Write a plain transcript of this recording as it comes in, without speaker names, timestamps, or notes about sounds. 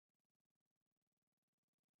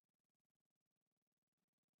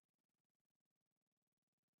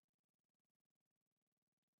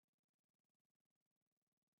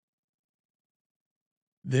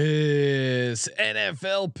This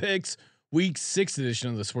NFL Picks Week 6 edition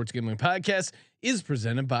of the Sports Gambling Podcast is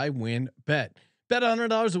presented by WynnBet. Bet $100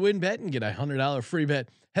 at WynnBet and get a $100 free bet.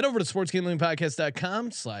 Head over to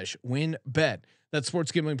sportsgamblingpodcast.com/WynnBet. That's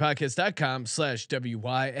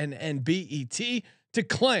sportsgamblingpodcast.com/WYNNBET to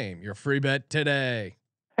claim your free bet today.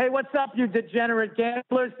 Hey, what's up, you degenerate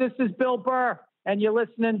gamblers? This is Bill Burr, and you're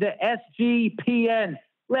listening to SGPN.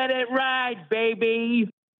 Let it ride, baby.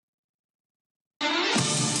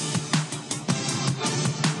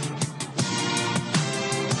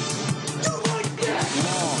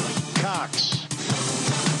 Cox.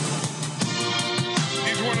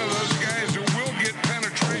 He's one of those guys who will get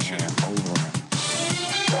penetration.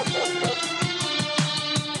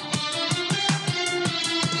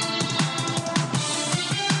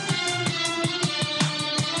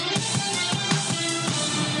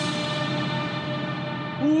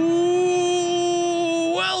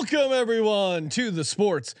 Ooh, welcome everyone to the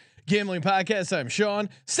Sports Gambling Podcast. I'm Sean,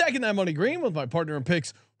 stacking that money green with my partner in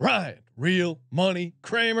picks, Ryan, Real Money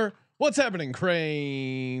Kramer. What's happening,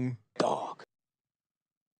 Kramer? Dog.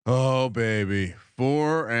 Oh baby,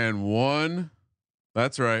 4-1.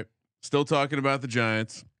 That's right. Still talking about the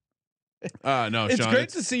Giants. No, It's Sean, great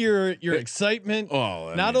to see your excitement.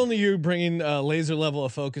 Oh, Not only you bringing a laser level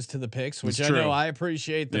of focus to the picks, which I know I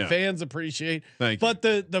appreciate, the fans appreciate, Thank you. but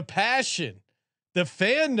the passion, the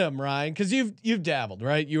fandom, Ryan, because you've dabbled,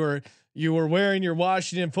 right? You were wearing your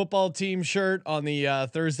Washington football team shirt on the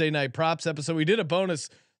Thursday night props episode. We did a bonus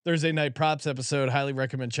Thursday night props episode. Highly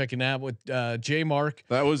recommend checking out with J Mark.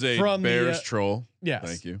 that was a from Bears troll. Yes.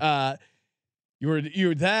 Thank you. You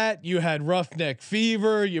were that. You had roughneck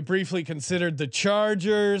fever. You briefly considered the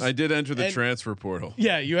Chargers. I did enter the transfer portal.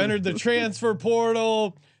 Yeah, you entered the transfer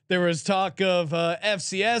portal. There was talk of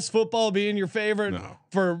FCS football being your favorite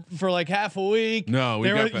for like half a week. No,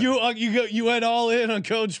 you went all in on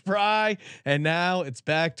Coach Pry, and now it's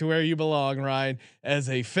back to where you belong, Ryan, as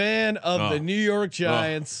a fan of the New York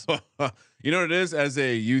Giants. You know what it is? As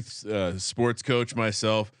a youth sports coach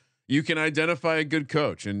myself, you can identify a good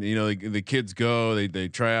coach, and you know the kids go, they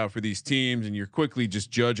try out for these teams, and you're quickly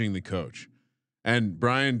just judging the coach. And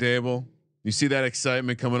Brian Dable, you see that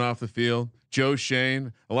excitement coming off the field. Joe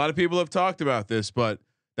Shane, a lot of people have talked about this, but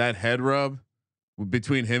that head rub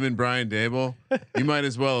between him and Brian Dable, you might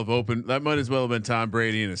as well have opened. That might as well have been Tom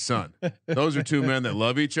Brady and his son. Those are two men that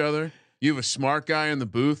love each other. You have a smart guy in the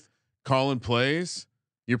booth calling plays.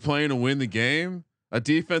 You're playing to win the game. A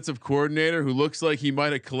defensive coordinator who looks like he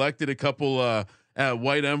might have collected a couple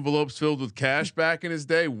white envelopes filled with cash back in his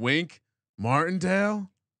day. Wink Martindale.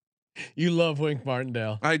 You love Wink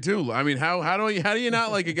Martindale. I do. I mean, how do you not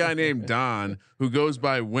like a guy named Don who goes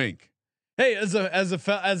by Wink? Hey, as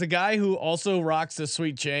a guy who also rocks a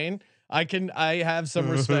sweet chain, I have some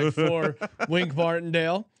respect for Wink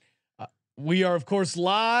Martindale. We are of course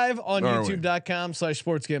live on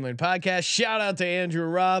youtube.com/sports gambling podcast. Shout out to Andrew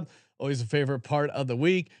Robb. Always a favorite part of the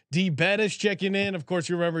week. D Bettis checking in. Of course,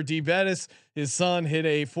 you remember D Bettis. His son hit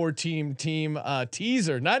a 14 team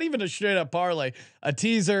teaser, not even a straight up parlay, a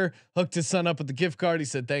teaser. Hooked his son up with the gift card. He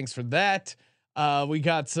said, thanks for that. We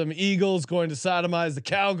got some Eagles going to sodomize the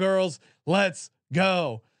Cowgirls. Let's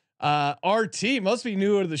go. RT must be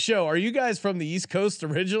newer to the show. Are you guys from the East Coast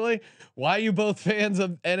originally? Why are you both fans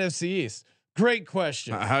of NFC East? Great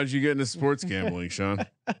question. How did you get into sports gambling, Sean?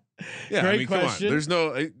 Yeah, Great I mean, question. Come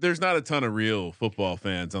on. There's not a ton of real football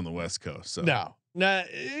fans on the West Coast. So. No,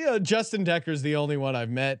 Justin Decker's the only one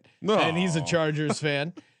I've met, and he's a Chargers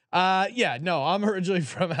fan. I'm originally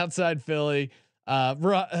from outside Philly.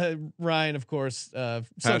 Ryan, of course,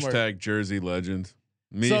 hashtag Jersey legend.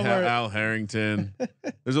 Me, Al Harrington.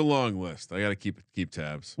 There's a long list. I got to keep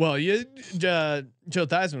tabs. Well, Joe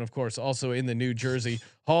Theismann, of course, also in the New Jersey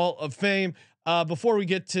Hall of Fame. Before we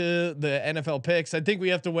get to the NFL picks, I think we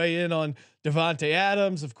have to weigh in on Davante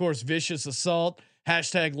Adams. Of course, vicious assault.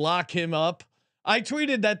 Hashtag lock him up. I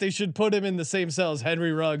tweeted that they should put him in the same cell as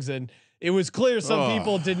Henry Ruggs, and it was clear some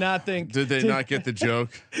people did not think. Did they not get the joke?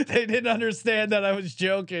 They didn't understand that I was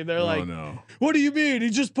joking. They're like, no. "What do you mean? He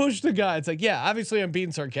just pushed the guy." It's like, yeah, obviously I'm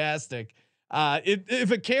being sarcastic. If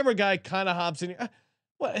a camera guy kind of hops in,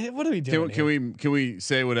 what are we doing? Can we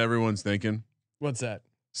say what everyone's thinking? What's that?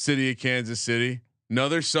 City of Kansas City,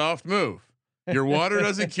 another soft move. Your water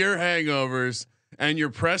doesn't cure hangovers, and you're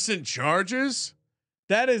pressing charges.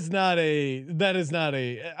 That is not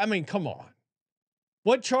a. I mean, come on.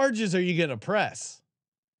 What charges are you gonna press?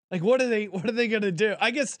 Like, what are they gonna do?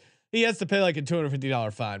 I guess he has to pay like a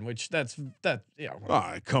 $250 fine, which that.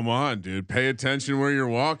 Oh, come on, dude. Pay attention where you're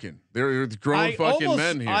walking. They're grown fucking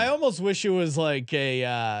men here. I almost wish it was like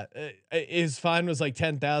his fine was like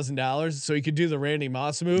 $10,000, so he could do the Randy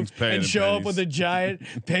Moss move and show up with a giant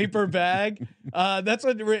paper bag. That's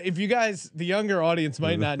what, if you guys, the younger audience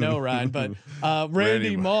might not know, Ryan, but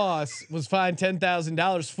Randy Moss was fined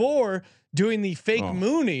 $10,000 for doing the fake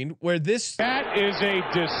mooning, where that is a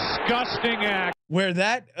disgusting act. Where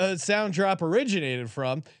that sound drop originated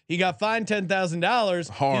from. He got fined $10,000.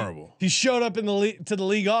 Horrible. He showed up in to the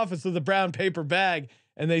league office with a brown paper bag,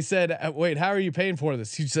 and they said, "Wait, how are you paying for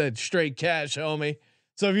this?" He said, "Straight cash, homie."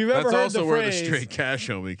 So if you've ever heard also the where phrase, the straight cash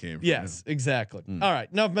homie came from. Yes, exactly. All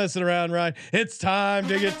right, enough messing around, Ryan. It's time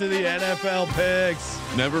to get to the NFL picks.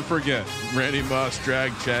 Never forget, Randy Moss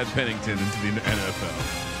dragged Chad Pennington into the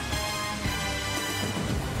NFL.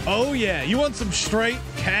 Oh yeah, you want some straight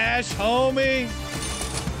cash, homie?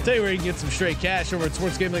 Tell you where you can get some straight cash over at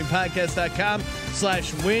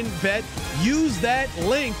sportsgamblingpodcast.com/winbet. Use that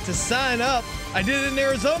link to sign up. I did it in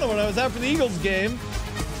Arizona when I was out for the Eagles game.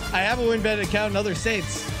 I have a WinBet account in other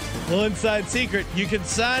states. Little inside secret. You can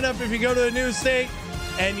sign up if you go to a new state,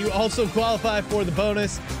 and you also qualify for the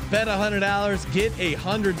bonus. Bet $100, get a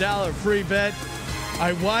 $100 free bet.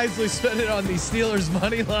 I wisely spent it on the Steelers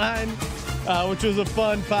money line, which was a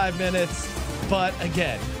fun 5 minutes. But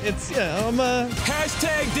again, it's, I'm a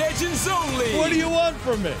hashtag Legends only. What do you want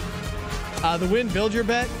from me? The win, build your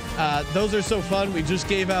bet. Those are so fun. We just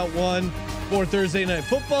gave out one for Thursday Night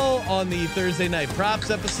Football on the Thursday Night Props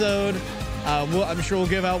episode. I'm sure we'll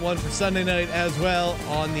give out one for Sunday night as well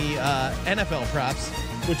on the NFL Props,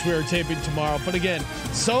 which we're taping tomorrow. But again,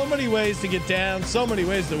 so many ways to get down, so many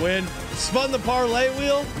ways to win. Spun the parlay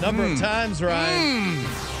wheel number of times, Ryan.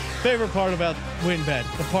 Favorite part about WinBet,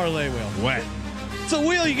 the parlay wheel. Wet. It's a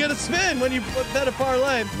wheel you get to spin when you bet a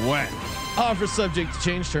parlay. Wet. Offer subject to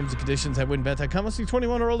change. Terms and conditions at winbet.com. Must be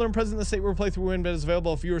 21 or older and present in the state where playthrough WinBet is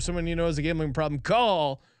available. If you or someone you know has a gambling problem,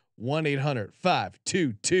 call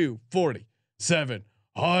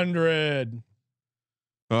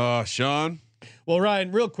 1-800-522-4700. Sean. Well,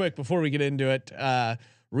 Ryan, real quick before we get into it,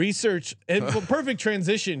 research and perfect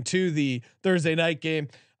transition to the Thursday night game.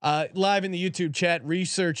 Live in the YouTube chat,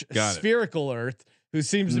 research Spherical Earth, who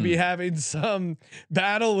seems to be having some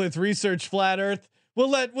battle with research Flat Earth. We'll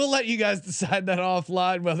let you guys decide that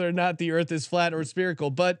offline whether or not the Earth is flat or spherical.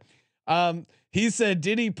 But he said,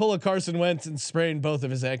 did he pull a Carson Wentz and sprain both of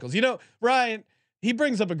his ankles? You know, Ryan, he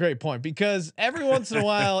brings up a great point, because every once in a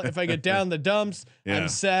while, if I get down the dumps, I'm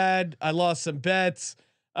sad. I lost some bets.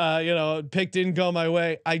 Pick didn't go my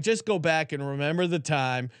way. I just go back and remember the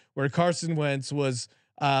time where Carson Wentz was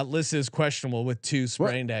listed as questionable with 2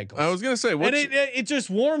 sprained ankles. I was gonna say, and it just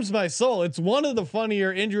warms my soul. It's one of the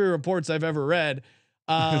funnier injury reports I've ever read.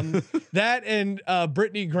 That and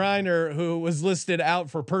Brittany Griner, who was listed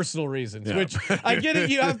out for personal reasons, which I get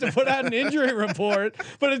it. You have to put out an injury report,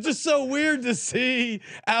 but it's just so weird to see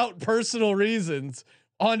out personal reasons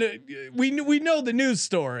on it. We know the news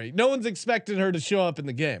story. No one's expecting her to show up in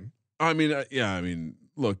the game. I mean,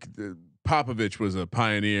 look, Popovich was a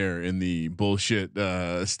pioneer in the bullshit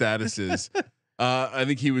statuses. I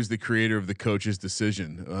think he was the creator of the coach's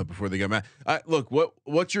decision before they got mad. Look,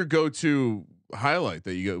 what's your go-to highlight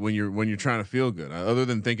that you get when you're trying to feel good, other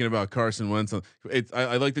than thinking about Carson Wentz?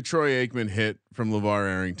 I like the Troy Aikman hit from LeVar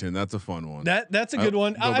Arrington. That's a fun one. That's a good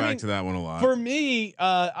one. Go back to that one a lot. For me,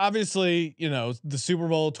 obviously, the Super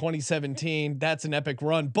Bowl 2017. That's an epic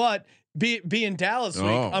run, but. Being Dallas week,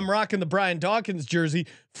 I'm rocking the Brian Dawkins jersey.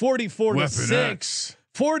 44-6.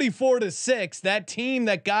 44-6. That team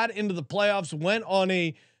that got into the playoffs went on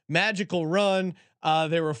a magical run.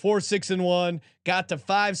 They were 4-6-1, got to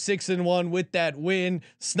 5-6-1 with that win,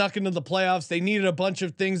 snuck into the playoffs. They needed a bunch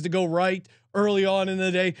of things to go right early on in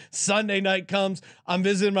the day. Sunday night comes. I'm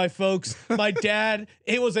visiting my folks. My dad,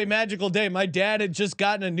 it was a magical day. My dad had just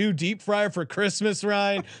gotten a new deep fryer for Christmas,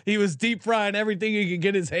 Ryan. He was deep frying everything he could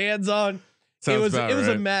get his hands on. It was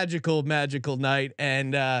a magical night.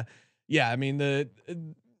 And the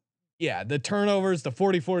turnovers, the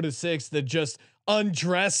 44-6, the just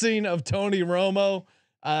undressing of Tony Romo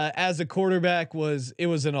as a quarterback was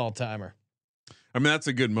an all-timer. I mean, that's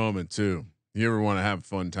a good moment too. You ever want to have a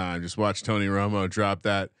fun time? Just watch Tony Romo drop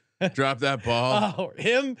that ball. Oh,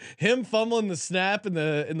 him fumbling the snap in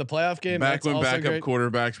the playoff game. Back when backup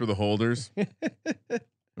quarterbacks were the holders. I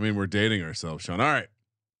mean, we're dating ourselves, Sean. All right,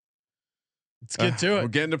 let's get to it. We're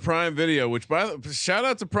getting to Prime Video. Which, shout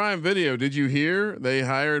out to Prime Video. Did you hear they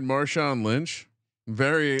hired Marshawn Lynch? I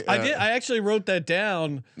did. I actually wrote that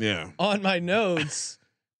down. Yeah. On my notes.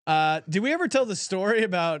 Did we ever tell the story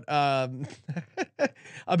about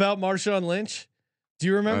about Marshawn Lynch? Do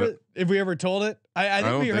you remember if we ever told it? I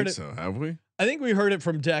think we heard it. So have we? I think we heard it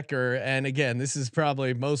from Decker. And again, this is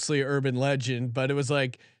probably mostly urban legend, but it was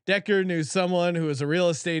like Decker knew someone who was a real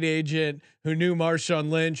estate agent who knew Marshawn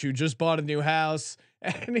Lynch, who just bought a new house,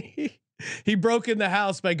 and he broke in the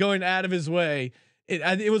house by going out of his way.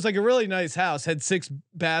 It was like a really nice house, had 6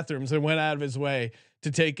 bathrooms, and went out of his way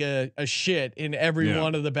to take a shit in every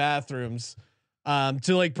one of the bathrooms, to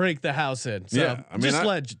like break the house in. So yeah, I mean, just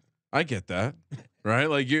legend. I get that, right?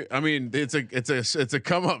 Like it's a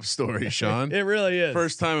come up story, Sean. It really is.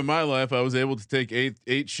 First time in my life I was able to take eight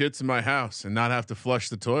shits in my house and not have to flush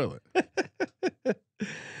the toilet. All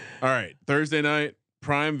right, Thursday night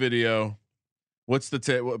Prime Video. What's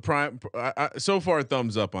the Prime? So far,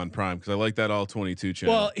 thumbs up on Prime because I like that all 22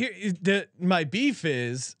 channel. Well, my beef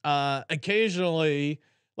is occasionally,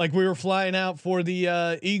 like we were flying out for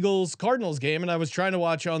the Eagles Cardinals game, and I was trying to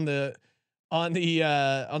watch on the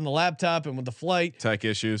laptop and with the flight. Tech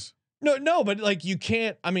issues. No, but like you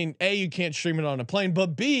can't. I mean, A, you can't stream it on a plane,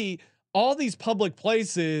 but B, all these public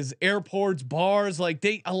places, airports, bars, like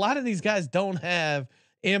a lot of these guys don't have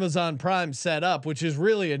Amazon Prime set up, which is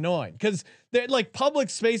really annoying because they're like public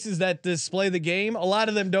spaces that display the game. A lot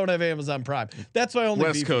of them don't have Amazon Prime. That's my only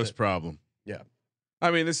West Coast problem. Yeah,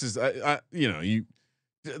 I mean, this is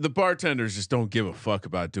the bartenders just don't give a fuck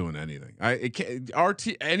about doing anything. Any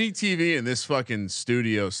TV in this fucking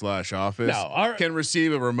studio / office can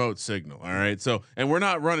receive a remote signal. All right, so and we're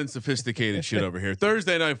not running sophisticated shit over here.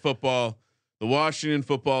 Thursday night football. The Washington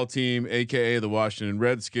football team, aka the Washington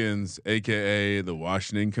Redskins, aka the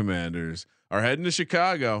Washington Commanders, are heading to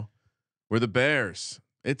Chicago, where the Bears.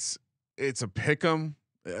 It's a pick'em.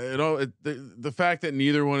 The fact that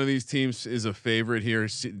neither one of these teams is a favorite here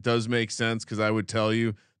does make sense because I would tell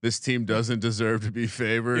you this team doesn't deserve to be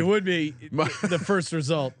favored. It would be the first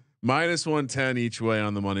result. -110 each way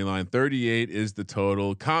on the money line. 38 is the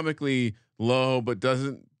total. Comically low, but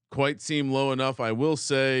doesn't quite seem low enough. I will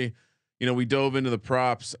say. We dove into the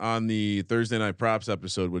props on the Thursday night props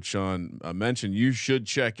episode, which Sean mentioned. You should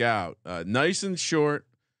check out. Nice and short.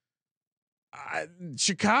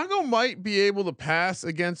 Chicago might be able to pass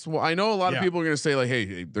against. Well, I know a lot of people are going to say like,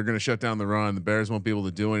 "Hey, they're going to shut down the run. The Bears won't be able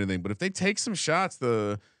to do anything." But if they take some shots,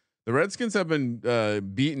 the Redskins have been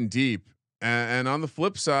beaten deep. And on the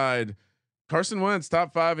flip side, Carson Wentz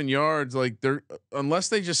top 5 in yards. Like unless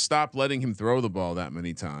they just stop letting him throw the ball that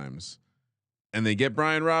many times. And they get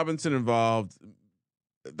Brian Robinson involved.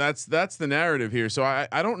 That's the narrative here. So I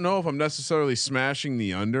don't know if I'm necessarily smashing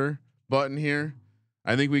the under button here.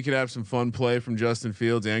 I think we could have some fun play from Justin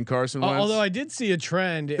Fields and Carson Wentz. Although I did see a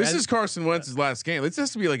trend. This is Carson Wentz's last game. This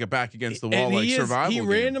has to be like a back against the wall like survival. He game.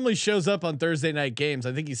 randomly shows up on Thursday night games.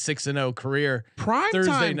 I think he's 6-0 career. Prime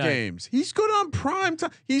time games. He's good on prime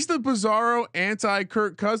time. He's the bizarro anti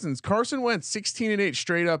Kirk Cousins. Carson Wentz 16-8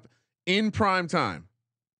 straight up in prime time.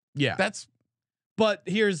 Yeah, that's. But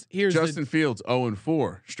here's Justin Fields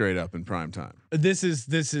 0-4 straight up in prime time. This is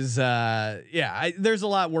there's a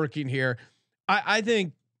lot working here. I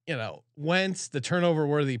think Wentz, the turnover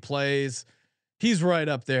worthy plays, he's right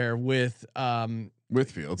up there with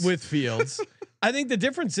Fields. With Fields. I think the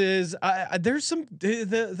difference is there's some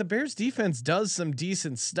the Bears defense does some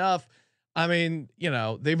decent stuff. I mean,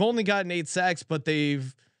 they've only gotten 8 sacks, but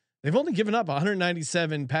they've only given up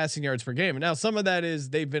 197 passing yards per game. And now some of that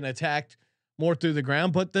is they've been attacked more through the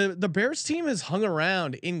ground, but the Bears team has hung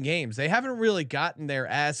around in games. They haven't really gotten their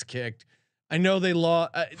ass kicked. I know they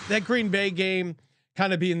lost that Green Bay game,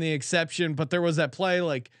 kind of being the exception, but there was that play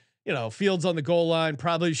like Fields on the goal line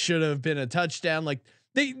probably should have been a touchdown. Like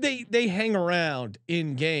they hang around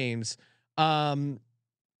in games. I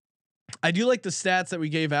do like the stats that we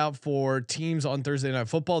gave out for teams on Thursday Night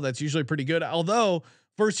Football. That's usually pretty good. Although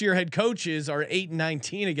first year head coaches are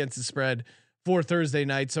 8-19 against the spread for Thursday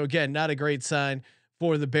night. So again, not a great sign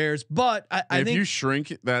for the Bears, but I think you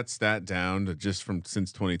shrink that stat down to just from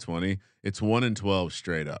since 2020, it's 1-12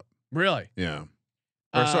 straight up. Really? Yeah.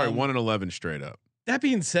 Or sorry, 1-11 straight up. That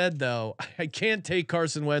being said, though, I can't take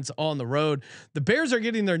Carson Wentz on the road. The Bears are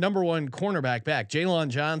getting their number 1 cornerback back, Jalen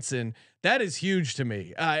Johnson. That is huge to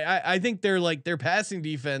me. I think their passing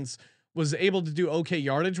defense was able to do okay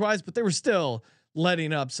yardage wise, but they were still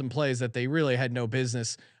letting up some plays that they really had no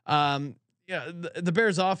business. The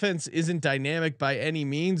Bears offense isn't dynamic by any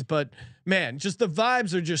means, but man, just the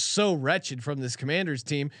vibes are just so wretched from this Commanders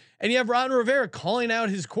team. And you have Ron Rivera calling out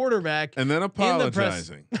his quarterback and then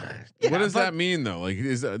apologizing. What does that mean though? Like,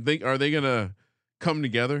 are they going to come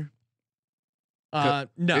together? No.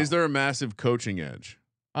 Is there a massive coaching edge?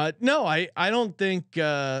 No, I don't think.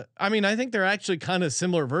 I mean, I think they're actually kind of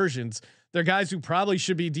similar versions. They're guys who probably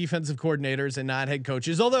should be defensive coordinators and not head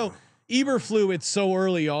coaches. Although Eberflus, it's so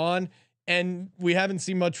early on, and we haven't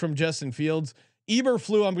seen much from Justin Fields.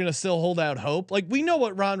 Eberflus, I'm going to still hold out hope. Like, we know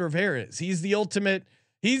what Ron Rivera is. He's the ultimate.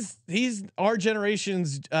 He's our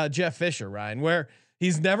generation's Jeff Fisher, Ryan, where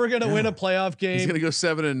he's never going to win a playoff game. He's going to go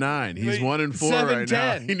 7-9. He's 1-4 right 7-10,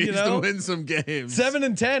 now. He needs to win some games.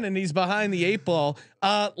 7-10, and he's behind the 8 ball.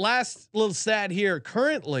 Last little stat here.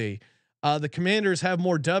 Currently, the Commanders have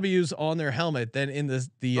more W's on their helmet than in the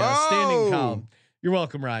standing column. You're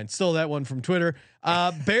welcome, Ryan. Stole that one from Twitter.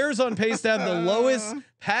 Bears on pace to have the lowest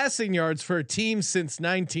passing yards for a team since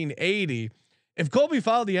 1980. If Colby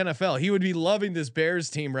followed the NFL, he would be loving this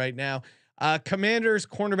Bears team right now. Commanders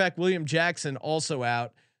cornerback William Jackson also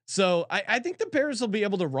out. So I think the Bears will be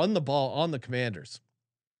able to run the ball on the Commanders.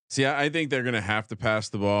 See, I think they're going to have to pass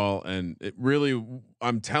the ball, and it really,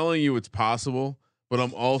 I'm telling you, it's possible. But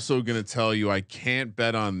I'm also going to tell you, I can't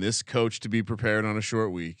bet on this coach to be prepared on a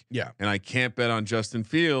short week. Yeah, and I can't bet on Justin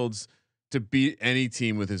Fields to beat any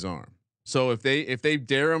team with his arm. So if they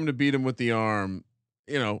dare him to beat him with the arm,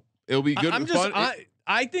 it'll be good.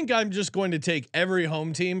 I think I'm just going to take every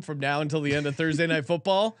home team from now until the end of Thursday Night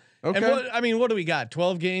Football. Okay. And what do we got?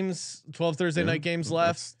 12 games, 12 Thursday night games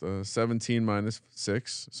left. 17 minus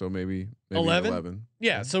 6, so maybe 11.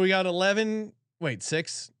 Yeah, so we got 11. Wait,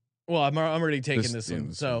 6. Well, I'm already taking this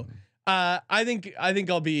one. So I think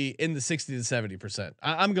I'll be in the 60 to 70%.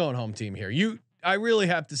 I'm going home team here. I really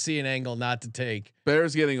have to see an angle not to take.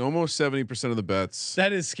 Bears getting almost 70% of the bets.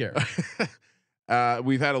 That is scary.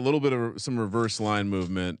 We've had a little bit of some reverse line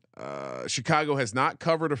movement. Chicago has not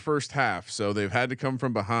covered a first half, so they've had to come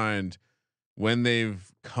from behind when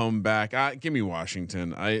they've come back. Give me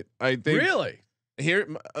Washington. I think really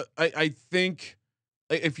here. I think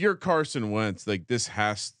if you're Carson Wentz, like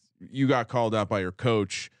you got called out by your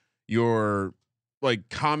coach. You're like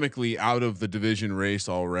comically out of the division race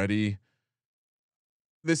already.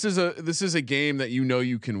 This is a game that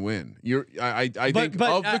you can win. I think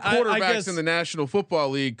of the quarterbacks in the National Football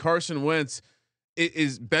League, Carson Wentz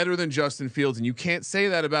is better than Justin Fields, and you can't say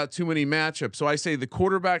that about too many matchups. So I say the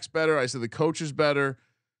quarterback's better. I say the coach is better.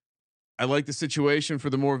 I like the situation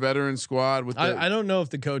for the more veteran squad. I don't know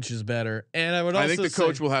if the coach is better, and I would. Also I think the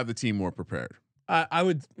coach will have the team more prepared. I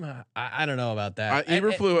would. I don't know about that.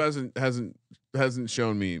 Eberflus hasn't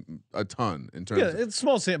shown me a ton in terms. Yeah, it's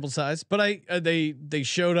small sample size, but they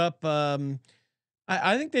showed up.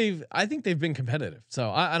 I think they've been competitive.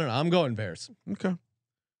 So I don't know. I'm going Bears. Okay.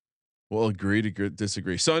 We'll agree to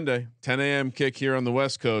disagree. Sunday, 10 a.m. kick here on the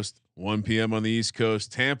West Coast, 1 p.m. on the East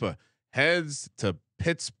Coast. Tampa heads to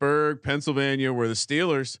Pittsburgh, Pennsylvania, where the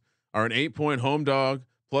Steelers are an 8-point home dog.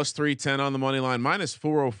 Plus 310 on the money line, minus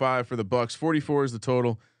 405 for the Bucks. 44 is the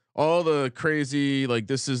total. All the crazy, like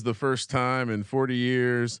this is the first time in 40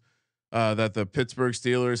 years that the Pittsburgh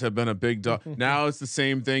Steelers have been a big dog. Now it's the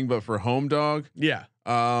same thing, but for home dog. Yeah.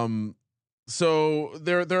 So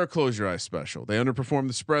they're a close your eyes special. They underperformed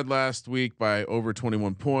the spread last week by over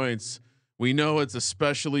 21 points. We know it's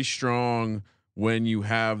especially strong when you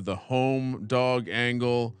have the home dog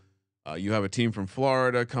angle. You have a team from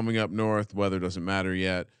Florida coming up north. Weather doesn't matter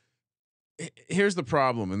yet. Here's the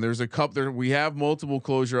problem, and there's a couple there. We have multiple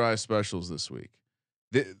close your eyes specials this week.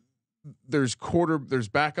 There's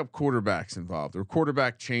backup quarterbacks involved, or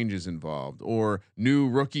quarterback changes involved, or new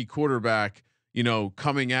rookie quarterback,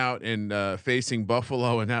 coming out and facing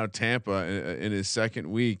Buffalo and now Tampa in his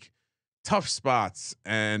second week. Tough spots,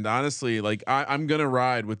 and honestly, like I'm gonna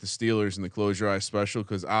ride with the Steelers in the close your eyes special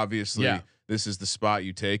because obviously. Yeah. This is the spot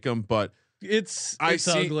you take them, but it's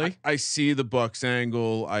ugly. I see the Bucks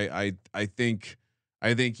angle. I think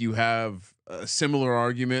you have a similar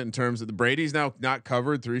argument in terms of the Brady's now not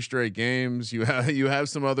covered 3 straight games. You have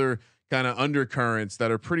some other kind of undercurrents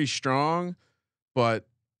that are pretty strong, but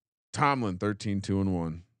Tomlin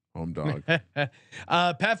 13-2-1 home dog.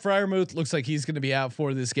 Pat Freiermuth looks like he's going to be out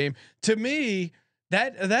for this game. To me,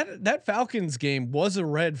 that Falcons game was a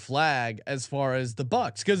red flag as far as the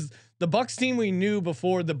Bucks, because the Bucks team we knew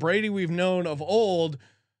before, the Brady we've known of old,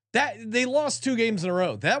 that they lost 2 games in a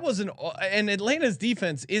row. That wasn't, and Atlanta's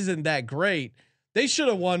defense isn't that great. They should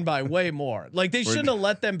have won by way more. Like they shouldn't have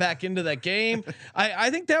let them back into that game. I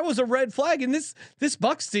think that was a red flag. And this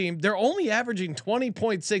Bucks team, they're only averaging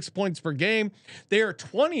 20.6 points per game. They are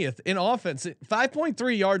 20th in offense,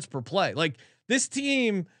 5.3 yards per play. Like this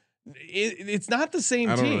team, it's not the same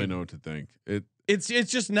team. I don't really know what to think. It's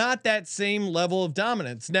just not that same level of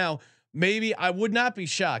dominance. Now, maybe I would not be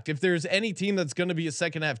shocked if there's any team that's going to be a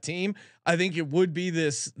second half team. I think it would be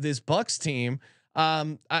this Bucks team.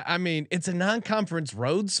 I mean, it's a non-conference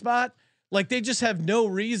road spot. Like they just have no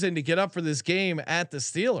reason to get up for this game at the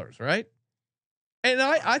Steelers, right? And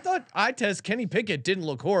I thought eye test Kenny Pickett didn't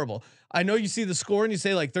look horrible. I know you see the score and you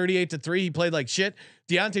say like 38-3. He played like shit.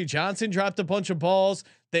 Deontay Johnson dropped a bunch of balls.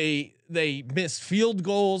 They missed field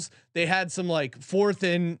goals. They had some like fourth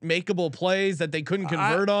and makeable plays that they couldn't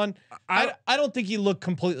convert on. I don't think he looked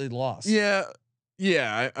completely lost. Yeah.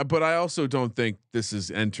 But I also don't think this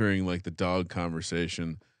is entering like the dog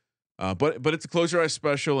conversation. But it's a close your eyes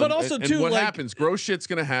special. But also and too, what like, happens? Gross shit's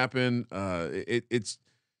gonna happen. It's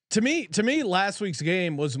to me, last week's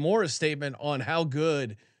game was more a statement on how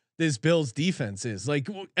good this Bills defense is. Like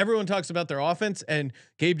everyone talks about their offense, and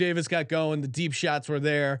Gabe Davis got going. The deep shots were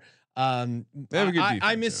there. they have a good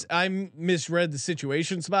defense, I misread the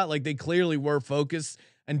situation spot. Like they clearly were focused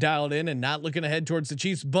and dialed in and not looking ahead towards the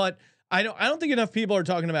Chiefs. But I don't think enough people are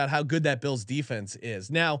talking about how good that Bills defense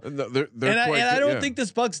is now. I don't think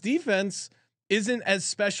this Bucs defense isn't as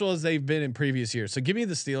special as they've been in previous years. So give me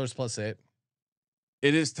the Steelers +8.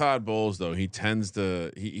 It is Todd Bowles though. He tends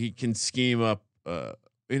to he can scheme up.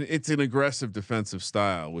 It's an aggressive defensive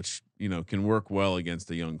style, which can work well against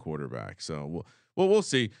a young quarterback. So we'll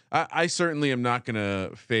see. I certainly am not going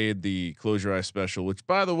to fade the close your eye special, which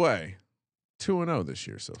by the way, 2-0 this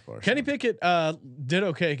year so far. Kenny Pickett did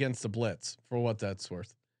okay against the blitz for what that's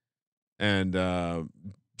worth. And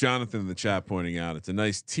Jonathan in the chat pointing out it's a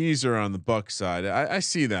nice teaser on the Buck side. I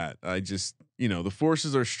see that. I just the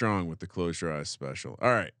forces are strong with the close your eyes special.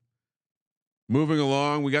 All right. Moving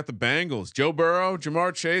along, we got the Bengals. Joe Burrow,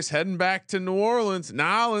 Jamar Chase heading back to New Orleans.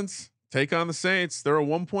 Nolans take on the Saints. They're a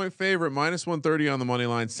 1-point favorite, -130 on the money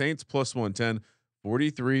line. Saints +110.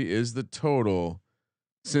 43 is the total.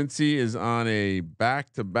 Cincy is on a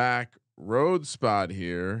back-to-back road spot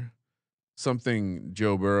here. Something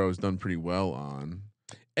Joe Burrow has done pretty well on.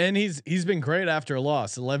 And he's been great after a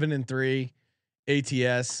loss. 11-3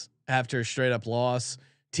 ATS after a straight up loss.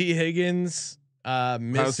 T Higgins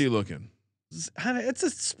how's he looking? It's a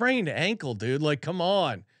sprained ankle, dude. Like, come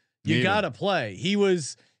on, you gotta play. He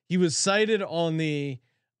was cited on the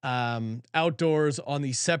outdoors on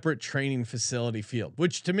the separate training facility field,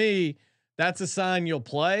 which to me, that's a sign you'll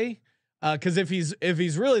play. Cause if he's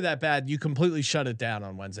really that bad, you completely shut it down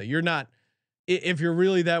on Wednesday. You're not, if you're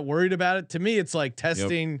really that worried about it, to me, it's like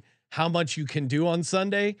testing how much you can do on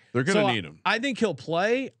Sunday. They're going to need him. I think he'll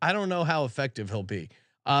play. I don't know how effective he'll be.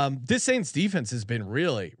 This Saints defense has been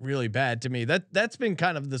really, really bad to me. That's been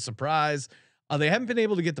kind of the surprise. They haven't been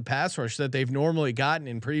able to get the pass rush that they've normally gotten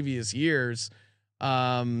in previous years.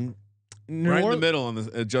 Right in the middle on the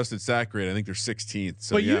adjusted sack rate. I think they're 16th.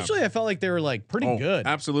 So but usually I felt like they were like pretty good.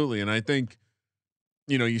 Absolutely. And I think,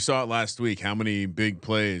 you saw it last week. How many big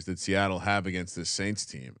plays did Seattle have against this Saints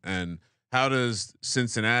team? And how does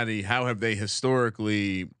Cincinnati, how have they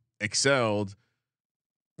historically excelled?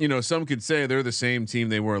 Some could say they're the same team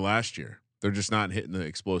they were last year. They're just not hitting the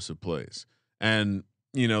explosive plays. And,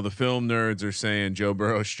 the film nerds are saying Joe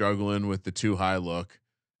Burrow's struggling with the too high look,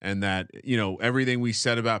 and that, everything we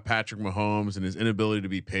said about Patrick Mahomes and his inability to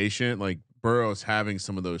be patient, like Burrow's having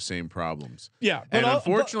some of those same problems. Yeah. And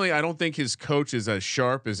unfortunately, I don't think his coach is as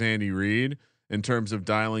sharp as Andy Reid in terms of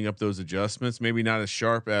dialing up those adjustments. Maybe not as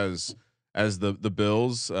sharp as the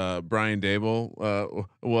Bills, Brian Dable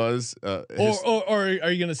was. Or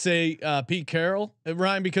are you going to say Pete Carroll,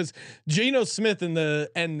 Ryan? Because Geno Smith and the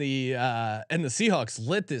Seahawks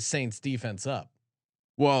lit this Saints defense up.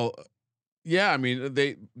 Well, yeah, I mean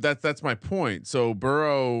that's my point. So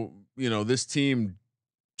Burrow, this team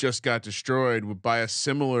just got destroyed by a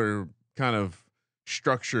similar kind of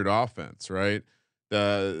structured offense, right?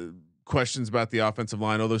 The questions about the offensive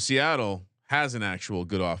line, although Seattle has an actual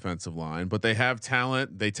good offensive line, but they have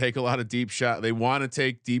talent. They take a lot of deep shot. They want to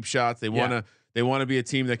take deep shots. They want to be a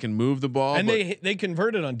team that can move the ball. And they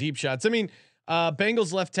converted on deep shots. I mean,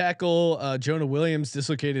 Bengals left tackle Jonah Williams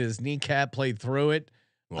dislocated his kneecap, played through it.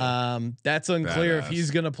 That's unclear if he's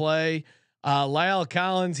going to play. Lyle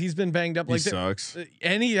Collins, he's been banged up. He sucks,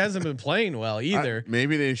 and he hasn't been playing well either.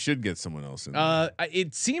 Maybe they should get someone else in.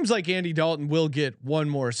 It seems like Andy Dalton will get one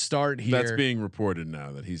more start here. That's being reported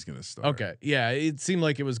now that he's going to start. Okay, yeah, it seemed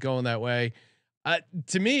like it was going that way.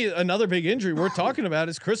 To me, another big injury we're talking about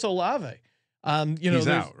is Chris Olave. He's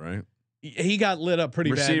out, right? He got lit up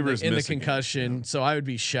pretty bad in the concussion, him. so I would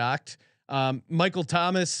be shocked. Michael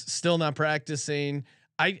Thomas still not practicing.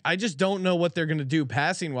 I just don't know what they're going to do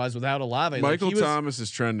passing wise without Olave. Michael Thomas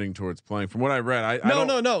is trending towards playing. From what I read,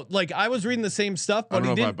 no. Like I was reading the same stuff, but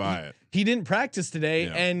I buy it. He didn't practice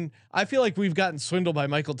today, and I feel like we've gotten swindled by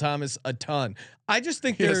Michael Thomas a ton. I just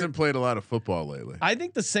think he hasn't played a lot of football lately. I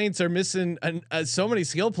think the Saints are missing so many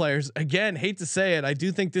skill players. Again, hate to say it, I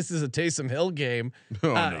do think this is a Taysom Hill game.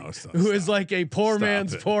 Who is like a poor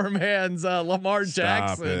man's Lamar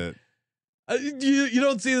Jackson. It. You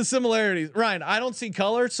don't see the similarities, Ryan. I don't see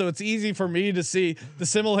color, so it's easy for me to see the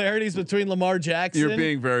similarities between Lamar Jackson. You're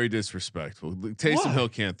being very disrespectful. Taysom Hill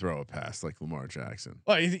can't throw a pass like Lamar Jackson.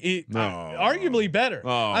 Well, arguably better.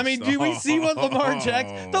 I mean, do we see what Lamar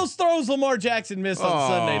Jackson? Those throws Lamar Jackson missed on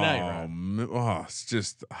Sunday night, right? It's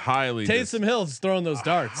just highly. Taysom Hill's throwing those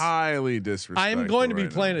darts. Highly disrespectful. I am going to be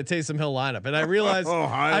playing a Taysom Hill lineup, and I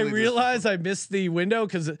realize I missed the window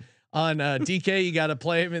because. On DK, you got to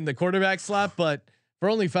play him in the quarterback slot, but for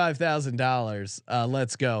only $5,000,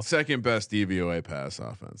 let's go. Second best DVOA pass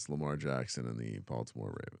offense, Lamar Jackson and the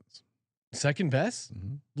Baltimore Ravens. Second best?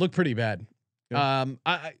 Look pretty bad. Yeah.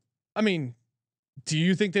 I mean, do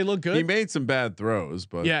you think they look good? He made some bad throws,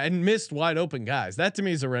 but and missed wide open guys. That to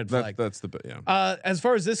me is a red flag. That's the As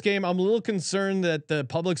far as this game, I'm a little concerned that the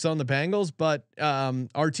public's on the Bengals, but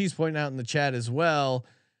RT's pointing out in the chat as well.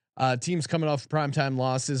 Teams coming off primetime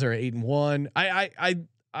losses are 8-1.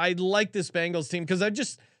 I like this Bengals team because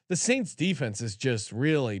the Saints defense is just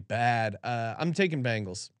really bad. I'm taking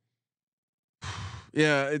Bengals.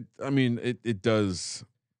 Yeah, it does.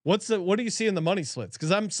 What do you see in the money splits?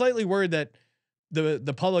 Because I'm slightly worried that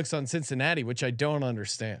the public's on Cincinnati, which I don't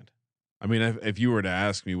understand. I mean, if you were to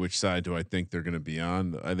ask me which side do I think they're going to be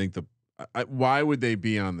on, I think why would they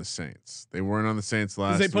be on the Saints? They weren't on the Saints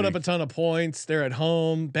last. They put up a ton of points. They're at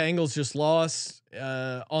home. Bengals just lost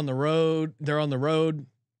on the road. They're on the road.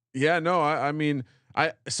 Yeah, no,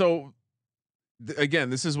 again,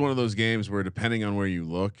 this is one of those games where depending on where you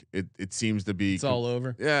look, it seems to be it's all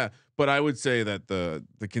over. Yeah, but I would say that the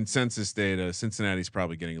consensus data, Cincinnati's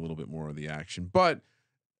probably getting a little bit more of the action, but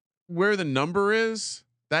where the number is,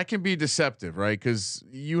 that can be deceptive, right? Because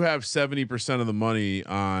you have 70% of the money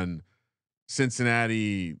on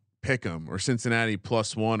Cincinnati pick'em or Cincinnati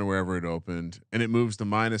 +1 or wherever it opened, and it moves to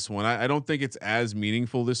 -1. I don't think it's as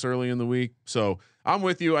meaningful this early in the week. So I'm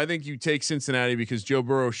with you. I think you take Cincinnati because Joe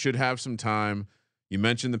Burrow should have some time. You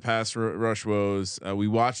mentioned the pass rush woes. We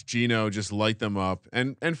watched Geno just light them up,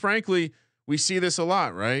 and frankly, we see this a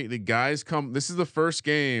lot, right? The guys come. This is the first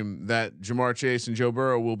game that Jamar Chase and Joe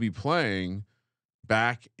Burrow will be playing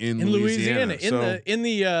back in Louisiana. In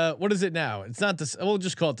the what is it now? It's not this. We'll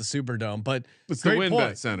just call it the Superdome, but it's the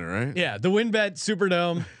WinBet Center, right? Yeah, the WinBet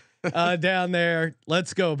Superdome down there.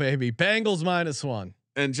 Let's go, baby. Bengals -1.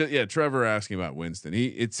 And Trevor asking about Winston.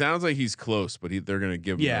 It sounds like he's close, but they're going to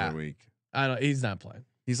give him another week. I don't. He's not playing.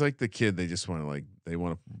 He's like the kid they just want to they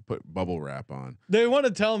want to put bubble wrap on. They want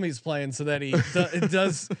to tell him he's playing so that he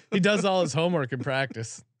does all his homework in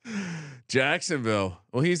practice. Jacksonville.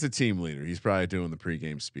 Well, he's the team leader. He's probably doing the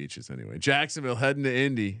pregame speeches anyway. Jacksonville heading to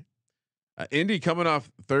Indy. Indy coming off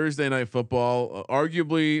Thursday Night Football,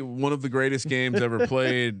 arguably one of the greatest games ever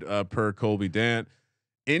played per Colby Dant.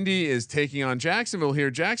 Indy is taking on Jacksonville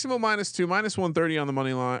here. Jacksonville -2, -130 on the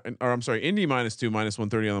money line. Or I'm sorry, Indy -2,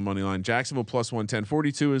 -130 on the money line. Jacksonville +110.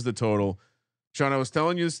 42 is the total. Sean, I was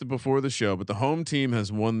telling you this before the show, but the home team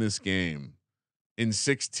has won this game in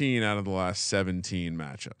 16 out of the last 17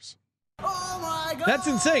 matchups. Oh my God. That's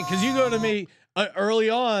insane. Cause you go to me early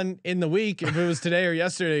on in the week, if it was today or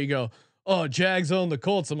yesterday, you go, oh, Jags own the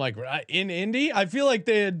Colts. I'm like, in Indy, I feel like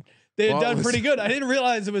they had done pretty good. I didn't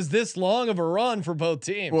realize it was this long of a run for both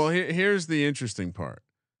teams. Well, here's the interesting part.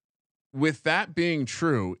 With that being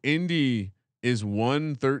true, Indy is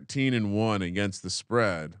 1-13-1 against the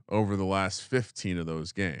spread over the last 15 of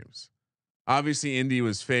those games. Obviously, Indy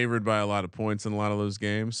was favored by a lot of points in a lot of those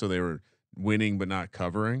games, so they were winning but not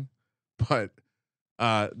covering. But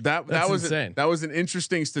that was an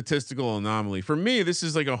interesting statistical anomaly for me. This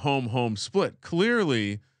is like a home split.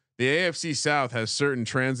 Clearly, the AFC South has certain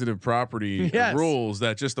transitive property rules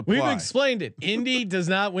that just apply. We've explained it. Indy does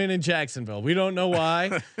not win in Jacksonville. We don't know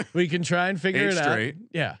why. We can try and figure it out.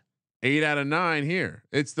 Yeah, 8 out of 9 here.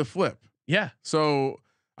 It's the flip. Yeah. So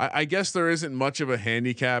I guess there isn't much of a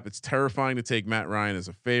handicap. It's terrifying to take Matt Ryan as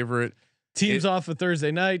a favorite. Teams off of Thursday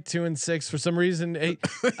night, 2-6 for some reason.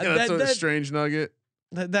 That's a strange nugget.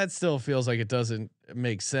 That still feels like it doesn't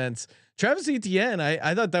make sense. Travis Etienne,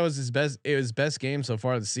 I thought that was his best game so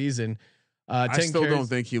far this season. I still don't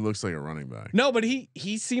think he looks like a running back. No, but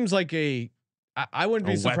he seems like I wouldn't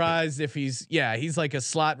be surprised if he's like a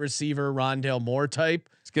slot receiver, Rondale Moore type.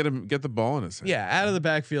 Let's get the ball in his hand. Yeah, out of the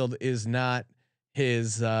backfield is not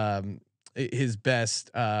his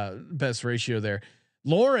best ratio there.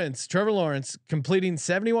 Trevor Lawrence completing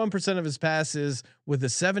 71% of his passes with a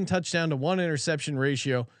 7 touchdown to 1 interception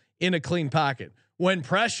ratio in a clean pocket. When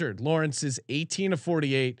pressured, Lawrence is 18 of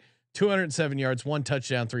 48, 207 yards, 1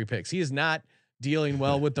 touchdown, 3 picks. He is not dealing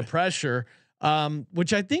well with the pressure,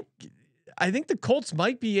 which I think the Colts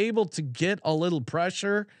might be able to get a little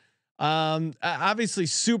pressure. Obviously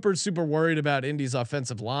super worried about Indy's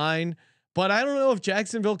offensive line, but I don't know if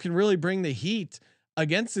Jacksonville can really bring the heat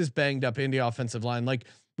against this banged up Indy offensive line. Like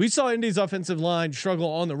we saw Indy's offensive line struggle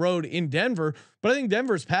on the road in Denver, but I think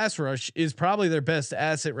Denver's pass rush is probably their best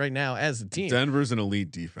asset right now as a team. Denver's an elite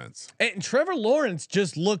defense. And Trevor Lawrence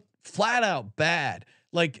just looked flat out bad.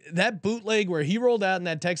 Like that bootleg where he rolled out in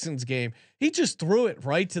that Texans game, he just threw it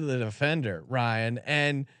right to the defender, Ryan.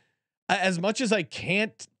 And as much as I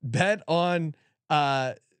can't bet on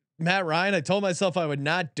Matt Ryan, I told myself I would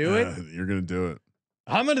not do it. You're going to do it.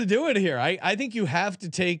 I'm going to do it here. I think you have to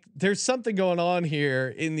take, there's something going on here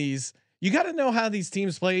in these, you got to know how these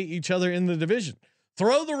teams play each other in the division.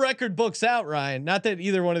 Throw the record books out, Ryan. Not that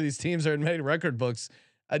either one of these teams are in many record books.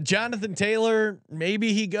 Jonathan Taylor,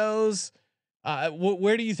 maybe he goes.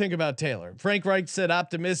 Where do you think about Taylor? Frank Reich said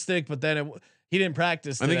optimistic, but then he didn't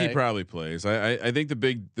practice today. I think he probably plays. I think the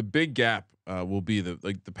big gap will be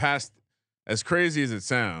the past. As crazy as it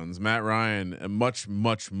sounds, Matt Ryan, a much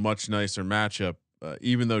nicer matchup.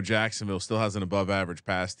 Even though Jacksonville still has an above average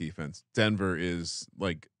pass defense, Denver is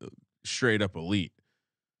like straight up elite.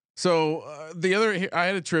 So I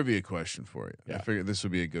had a trivia question for you. Yeah. I figured this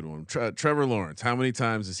would be a good one. Trevor Lawrence, how many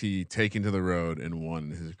times has he taken to the road and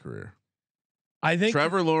won in his career? I think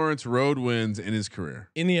Trevor Lawrence road wins in his career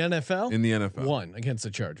in the NFL. In the NFL, 1 against the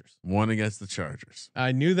Chargers. 1 against the Chargers.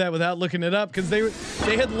 I knew that without looking it up because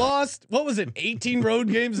they had lost 18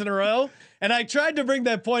 road games in a row, and I tried to bring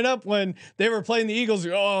that point up when they were playing the Eagles.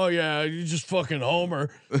 Oh yeah, you just fucking homer.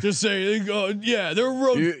 Just say, yeah, they're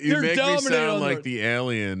road. You they're make me sound like road. the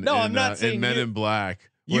alien. No, I'm not saying in Men in Black.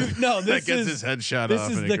 This that gets his head shot off.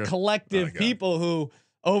 This is the collective people who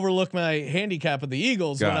overlook my handicap of the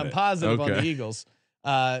Eagles when I'm positive on the Eagles.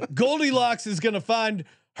 Goldilocks is going to find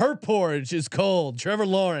her porridge is cold. Trevor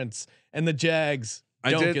Lawrence and the Jags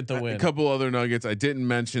don't get the win. A couple other nuggets. I didn't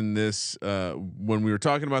mention this when we were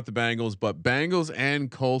talking about the Bengals, but Bengals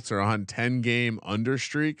and Colts are on 10-game under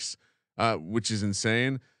streaks, which is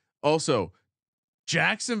insane. Also,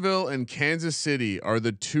 Jacksonville and Kansas City are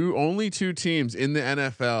the only two teams in the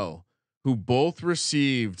NFL who both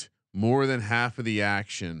received more than half of the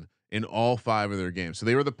action in all 5 of their games. So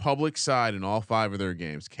they were the public side in all 5 of their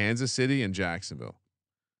games, Kansas City and Jacksonville.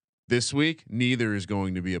 This week, neither is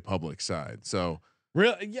going to be a public side. So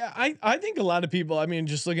I think a lot of people, I mean,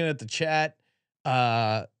 just looking at the chat,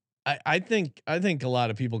 I think a lot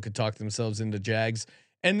of people could talk themselves into Jags.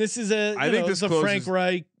 And this is a Frank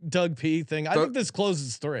Reich, Doug P thing. I think this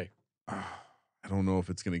closes 3. I don't know if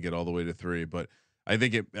it's going to get all the way to 3, but I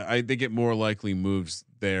think it more likely moves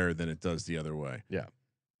there than it does the other way. Yeah.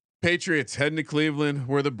 Patriots heading to Cleveland,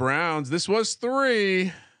 where the Browns. This was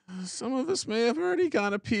 3. Some of us may have already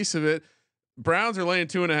got a piece of it. Browns are laying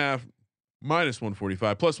 2.5,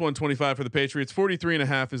 -145, +125 for the Patriots.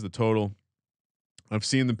 43.5 is the total. I've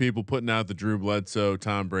seen the people putting out the Drew Bledsoe,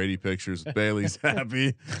 Tom Brady pictures. Bailey's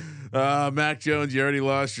happy. Mac Jones, you already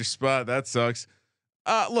lost your spot. That sucks.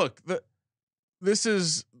 Look, this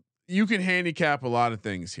is, you can handicap a lot of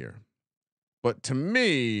things here. But to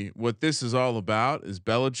me, what this is all about is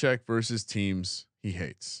Belichick versus teams he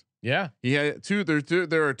hates. Yeah, he had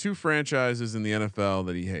there are 2 franchises in the NFL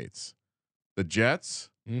that he hates: the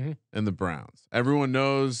Jets and the Browns. Everyone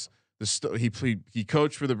knows he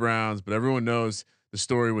coached for the Browns, but everyone knows the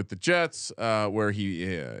story with the Jets, where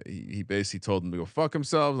he basically told them to go fuck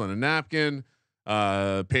themselves on a napkin.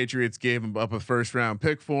 Patriots gave him up a 1st-round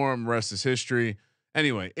pick for him. Rest is history.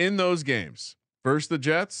 Anyway, in those games, versus the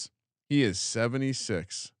Jets, he is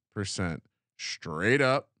 76% straight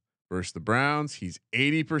up. Versus the Browns, he's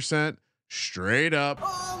 80% straight up.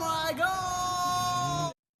 Oh my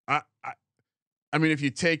god! I mean, if you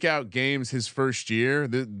take out games his first year,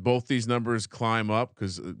 both these numbers climb up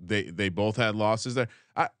because they both had losses there.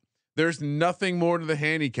 There's nothing more to the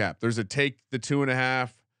handicap. There's a take the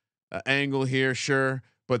 2.5 angle here, sure,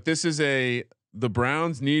 but this is the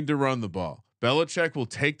Browns need to run the ball. Belichick will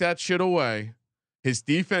take that shit away. His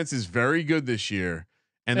defense is very good this year,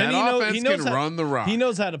 and that offense can run the rock. He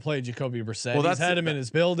knows how to play Jacoby Brissett. Well, he's had him in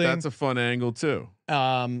his building. That's a fun angle too.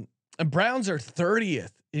 And Browns are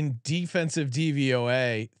 30th in defensive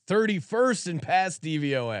DVOA, 31st in pass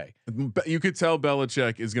DVOA. You could tell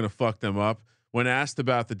Belichick is going to fuck them up. When asked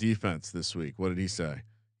about the defense this week, what did he say?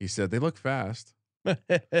 He said they look fast.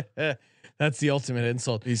 That's the ultimate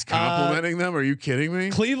insult. He's complimenting them. Are you kidding me?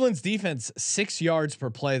 Cleveland's defense, 6 yards per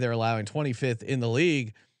play. They're allowing 25th in the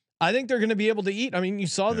league. I think they're going to be able to eat. I mean, you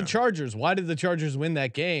saw the Chargers. Why did the Chargers win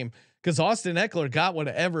that game? Because Austin Eckler got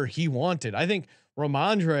whatever he wanted. I think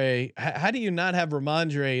Ramondre. How do you not have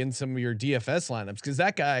Ramondre in some of your DFS lineups? Because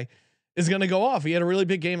that guy is going to go off. He had a really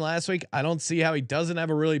big game last week. I don't see how he doesn't have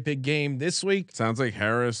a really big game this week. Sounds like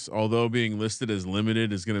Harris, although being listed as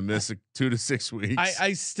limited, is going to miss 2 to 6 weeks.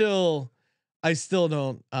 I still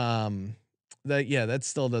don't. That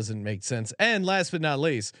still doesn't make sense. And last but not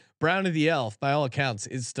least, Brownie the Elf, by all accounts,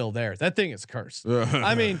 is still there. That thing is cursed.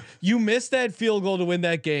 I mean, you missed that field goal to win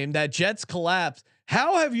that game. That Jets collapse.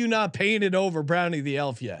 How have you not painted over Brownie the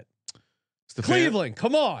Elf yet? Cleveland,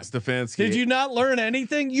 come on. Stefanski. Did you not learn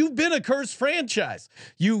anything? You've been a cursed franchise.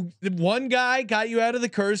 One guy got you out of the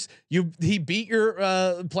curse. He beat your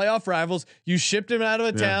playoff rivals. You shipped him out of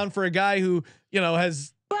a town for a guy who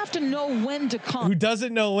has. You have to know when to come. Who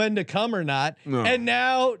doesn't know when to come or not. No. And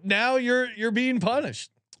now you're being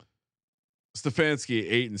punished.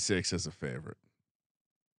 Stefanski 8-6 as a favorite.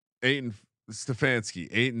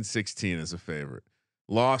 Stefanski 8-16 as a favorite.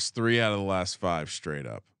 Lost 3 out of the last 5 straight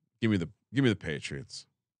up. Give me the Patriots.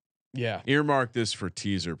 Yeah. Earmark this for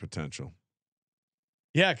teaser potential.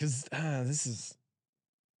 Yeah, because this is.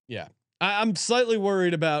 Yeah, I'm slightly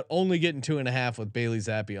worried about only getting 2.5 with Bailey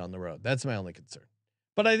Zappi on the road. That's my only concern.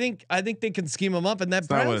 But I think they can scheme them up, and that's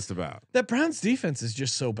not what it's about. That Browns defense is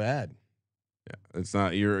just so bad. Yeah, it's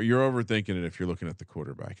not. You're overthinking it if you're looking at the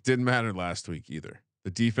quarterback. It didn't matter last week either.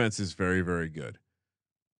 The defense is very, very good.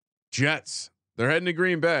 Jets, they're heading to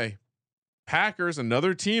Green Bay. Packers,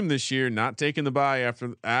 another team this year, not taking the bye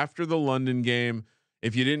after the London game.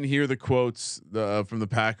 If you didn't hear the quotes from the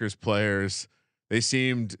Packers players, they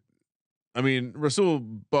seemed. I mean, Rasul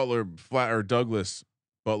Butler, Douglas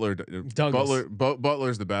Butler.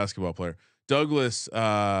 Butler's the basketball player. Douglas,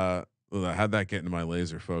 how'd that get into my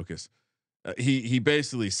laser focus? He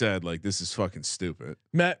basically said like, this is fucking stupid.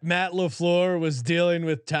 Matt LaFleur was dealing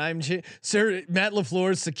with time change. Sir, Matt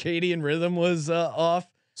LaFleur's circadian rhythm was off.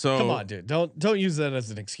 So come on, dude, don't use that as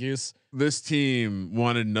an excuse. This team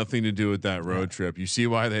wanted nothing to do with that road trip. You see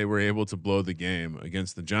why they were able to blow the game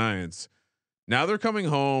against the Giants. Now they're coming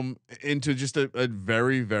home into just a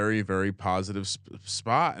very, very, very positive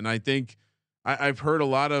spot. And I think I've heard a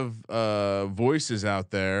lot of voices out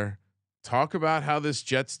there talk about how this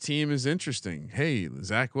Jets team is interesting. Hey,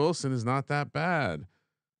 Zach Wilson is not that bad.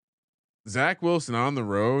 Zach Wilson on the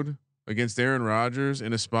road against Aaron Rodgers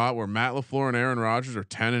in a spot where Matt LaFleur and Aaron Rodgers are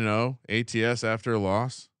 10-0 ATS after a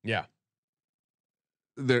loss. Yeah.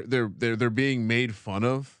 They're being made fun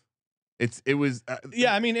of. It was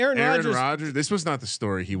I mean, Aaron Rodgers. This was not the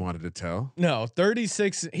story he wanted to tell. No,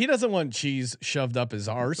 36. He doesn't want cheese shoved up his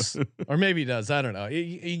arse, or maybe he does. I don't know.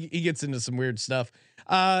 He gets into some weird stuff.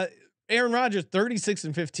 Aaron Rodgers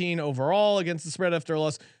 36-15 overall against the spread after a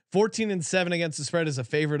loss. 14-7 against the spread as a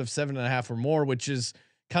favorite of 7.5 or more, which is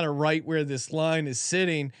kind of right where this line is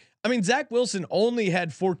sitting. I mean, Zach Wilson only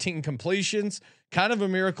had 14 completions. Kind of a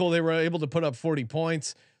miracle they were able to put up 40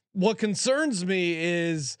 points. What concerns me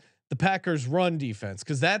is the Packers run defense,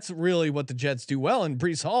 because that's really what the Jets do well. And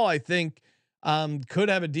Breece Hall, I think, could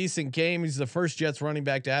have a decent game. He's the first Jets running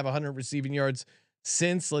back to have 100 receiving yards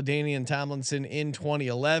since LaDainian Tomlinson in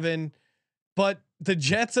 2011. But the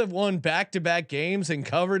Jets have won back-to-back games and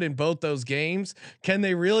covered in both those games. Can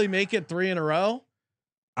they really make it 3 in a row?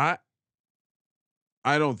 I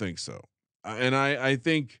don't think so. And I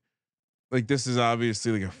think like this is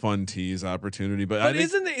obviously like a fun tease opportunity, but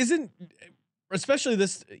isn't especially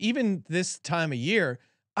this time of year,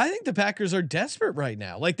 I think the Packers are desperate right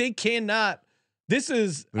now. Like they cannot.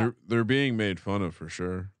 They're being made fun of for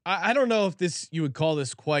sure. I don't know if you would call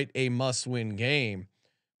this quite a must-win game,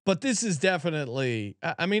 but this is definitely.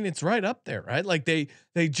 I mean, it's right up there, right? Like they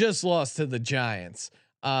just lost to the Giants.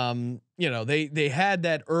 They had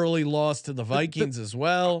that early loss to the Vikings as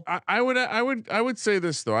well. I would say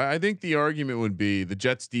this though. I think the argument would be the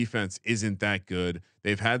Jets defense isn't that good.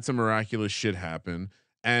 They've had some miraculous shit happen.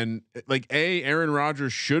 And like Aaron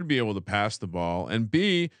Rodgers should be able to pass the ball, and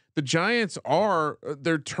B, the Giants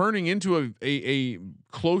they're turning into a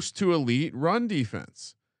close to elite run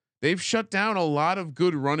defense. They've shut down a lot of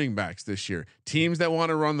good running backs this year. Teams that want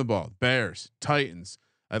to run the ball, Bears, Titans,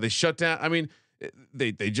 they shut down. I mean,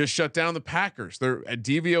 they just shut down the Packers. They're at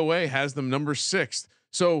DVOA has them number 6.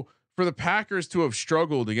 So for the Packers to have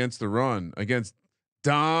struggled against the run against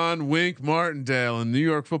Don Wink Martindale and New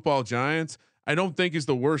York Football Giants, I don't think is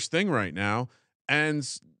the worst thing right now. And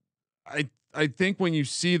I I think when you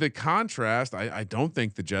see the contrast, I don't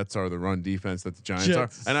think the Jets are the run defense that the Giants are,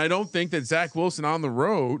 and I don't think that Zach Wilson on the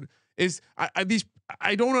road is. I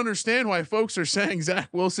don't understand why folks are saying Zach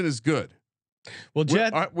Wilson is good. Well,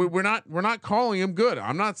 we're not calling him good.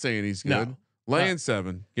 I'm not saying he's good. No. Laying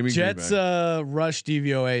 7. Give me Jets. Rush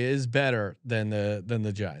DVOA is better than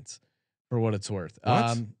the Giants, for what it's worth.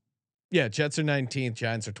 What? Yeah, Jets are 19th.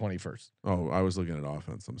 Giants are 21st. Oh, I was looking at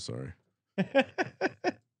offense. I'm sorry.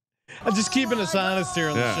 I'm just keeping us honest here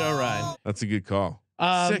on the show, Ryan. That's a good call.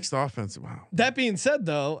 6th offense. Wow. That being said,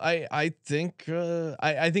 though, I think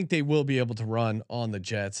they will be able to run on the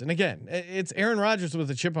Jets. And again, it's Aaron Rodgers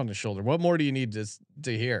with a chip on his shoulder. What more do you need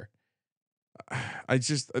to hear?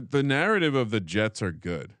 The narrative of the Jets are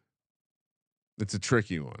good. It's a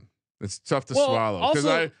tricky one. It's tough to swallow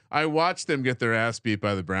because I watched them get their ass beat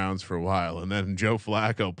by the Browns for a while, and then Joe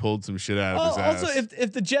Flacco pulled some shit out of his ass. Also,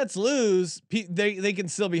 if the Jets lose, they can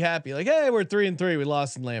still be happy. Like, hey, we're 3-3. We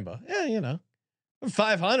lost in Lambeau. Yeah,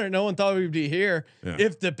 500. No one thought we'd be here. Yeah.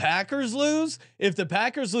 If the Packers lose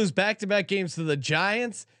back-to-back games to the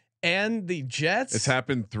Giants and the Jets, it's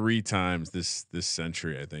happened 3 times this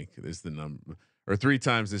century. I think is the number. Or 3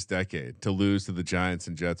 times this decade to lose to the Giants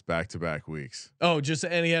and Jets back-to-back weeks. Oh, just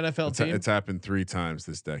any NFL team. It's happened 3 times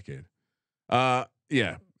this decade. Yeah,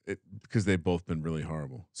 because they've both been really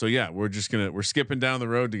horrible. So yeah, we're skipping down the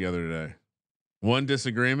road together today. One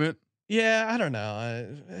disagreement. Yeah, I don't know.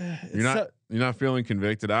 You're not feeling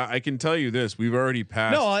convicted. I can tell you this: we've already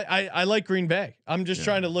passed. No, I like Green Bay. I'm just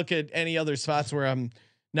trying to look at any other spots where I'm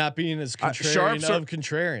not being as contrarian of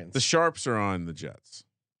contrarians. The sharps are on the Jets.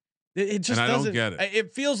 It just doesn't. I don't get it.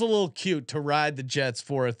 It feels a little cute to ride the Jets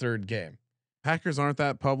for a 3rd game. Packers aren't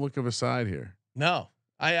that public of a side here. No,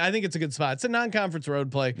 I think it's a good spot. It's a non-conference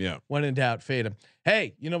road play. Yeah. When in doubt, fade them.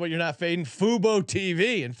 Hey, you know what? You're not fading Fubo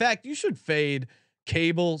TV. In fact, you should fade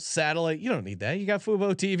cable, satellite. You don't need that. You got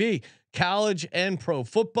Fubo TV, college and pro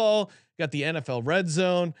football. Got the NFL Red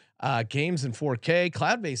Zone, games in 4K,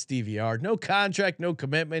 cloud-based DVR. No contract, no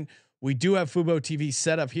commitment. We do have Fubo TV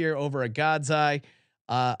set up here over at God's Eye.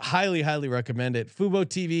 Highly recommend it. Fubo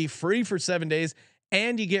TV free for 7 days,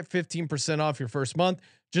 and you get 15% off your first month.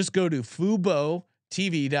 Just go to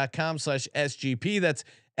FuboTV.com/SGP. That's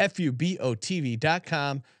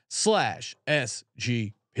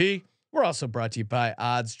FuboTV.com/SGP. We're also brought to you by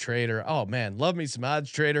Odds Trader. Oh man, love me some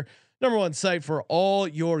Odds Trader. #1 site for all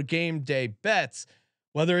your game day bets,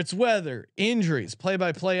 whether it's weather, injuries,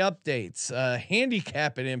 play-by-play updates,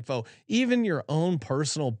 handicapping info, even your own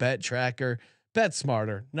personal bet tracker. Bet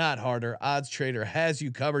smarter, not harder. Odds Trader has you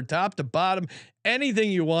covered top to bottom. Anything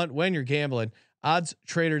you want when you're gambling.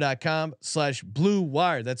 OddsTrader.com/Blue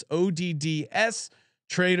Wire. That's ODDS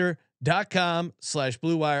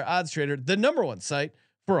Trader.com/Blue Wire. Odds Trader, the #1 site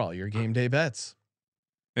for all your game day bets.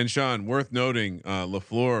 And Sean, worth noting,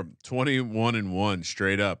 LaFleur 21-1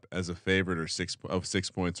 straight up as a favorite or 6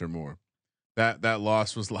 points or more. That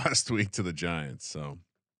loss was last week to the Giants. So.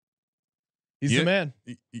 He's the man.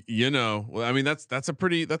 Well, I mean that's a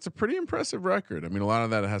pretty impressive record. I mean a lot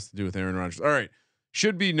of that has to do with Aaron Rodgers. All right,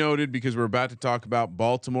 should be noted because we're about to talk about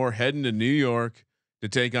Baltimore heading to New York to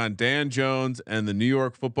take on Dan Jones and the New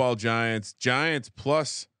York Football Giants. Giants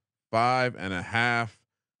 +5.5,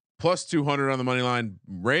 +200 on the money line.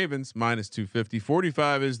 Ravens -250.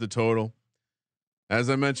 45 is the total.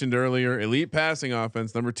 As I mentioned earlier, elite passing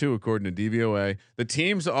offense, #2 according to DVOA. The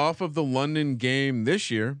teams off of the London game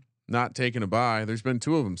this year. Not taking a bye. There's been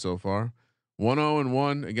 2 of them so far.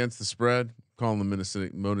 1-0-1 against the spread. Calling the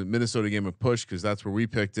Minnesota game a push because that's where we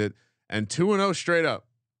picked it. And 2-0 straight up.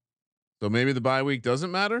 So maybe the bye week doesn't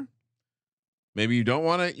matter. Maybe you don't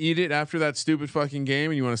want to eat it after that stupid fucking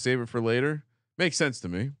game and you want to save it for later. Makes sense to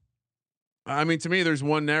me. I mean, to me, there's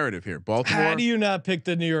one narrative here. Baltimore. How do you not pick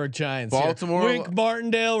the New York Giants? Baltimore. Wink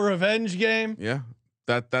Martindale revenge game. Yeah.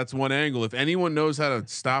 That's one angle. If anyone knows how to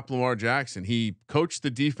stop Lamar Jackson, he coached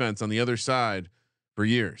the defense on the other side for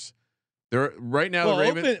years. There right now, the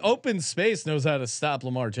Ravens open space knows how to stop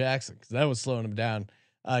Lamar Jackson because that was slowing him down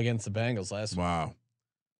against the Bengals last week. Wow,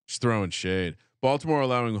 just throwing shade. Baltimore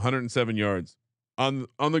allowing 107 yards on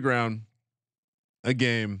the ground a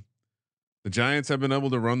game. The Giants have been able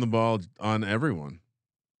to run the ball on everyone.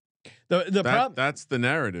 That's the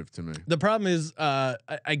narrative to me. The problem is,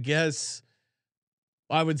 I guess.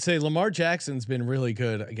 I would say Lamar Jackson's been really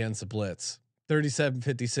good against the blitz. 37,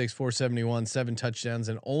 56, 471, 7 touchdowns,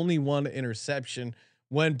 and only 1 interception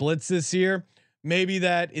when blitz this year. Maybe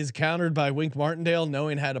that is countered by Wink Martindale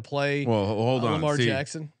knowing how to play. Well, hold on, Lamar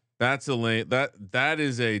Jackson. That's that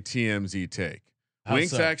is a TMZ take.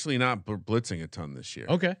 Wink's actually not blitzing a ton this year.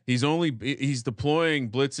 Okay. He's deploying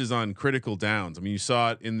blitzes on critical downs. I mean, you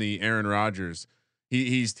saw it in the Aaron Rodgers.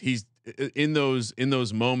 He's in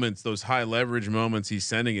those moments, those high leverage moments, he's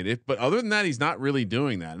sending it. But other than that, he's not really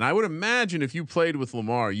doing that. And I would imagine if you played with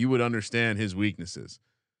Lamar, you would understand his weaknesses.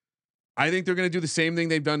 I think they're going to do the same thing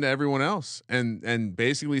they've done to everyone else, and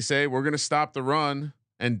basically say we're going to stop the run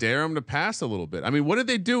and dare him to pass a little bit. I mean, what did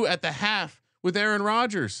they do at the half with Aaron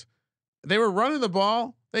Rodgers? They were running the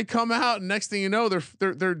ball. They come out, and next thing you know,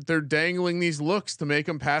 they're dangling these looks to make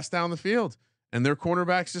them pass down the field, and their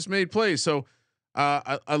cornerbacks just made plays. So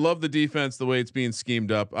I love the defense, the way it's being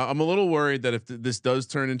schemed up. I'm a little worried that if this does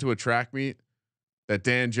turn into a track meet, that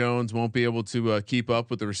Dan Jones won't be able to keep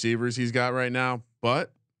up with the receivers he's got right now.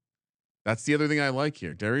 But that's the other thing I like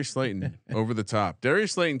here. Darius Slayton over the top.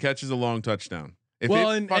 Darius Slayton catches a long touchdown. If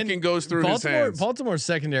it fucking goes through his hands. Baltimore's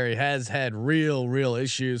secondary has had real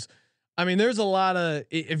issues. I mean, there's a lot of,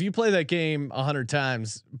 if you play that game 100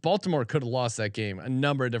 times, Baltimore could have lost that game a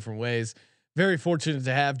number of different ways. Very fortunate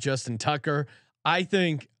to have Justin Tucker. I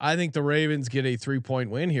think the Ravens get a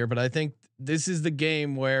 3-point win here, but I think this is the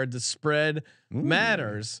game where the spread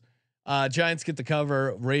matters. Giants get the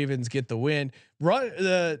cover, Ravens get the win.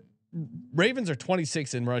 The Ravens are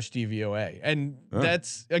 26 in rush DVOA, and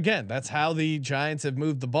that's how the Giants have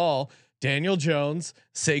moved the ball. Daniel Jones,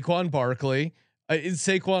 Saquon Barkley. Is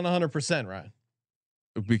Saquon 100%, Ryan?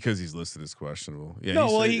 Because he's listed as questionable. Yeah, no,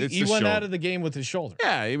 well, he went out of the game with his shoulder.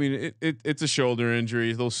 Yeah, I mean it's a shoulder injury,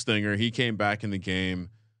 a little stinger. He came back in the game.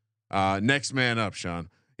 Next man up, Sean.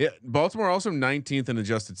 Yeah, Baltimore also 19th in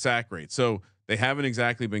adjusted sack rate, so they haven't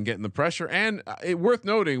exactly been getting the pressure. And worth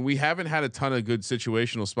noting, we haven't had a ton of good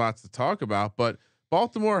situational spots to talk about, but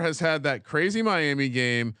Baltimore has had that crazy Miami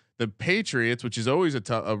game, the Patriots, which is always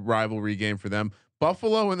a rivalry game for them,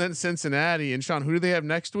 Buffalo, and then Cincinnati. And Sean, who do they have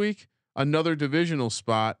next week? Another divisional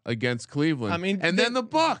spot against Cleveland. I mean, and then the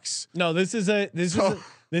Bucks. No, this is a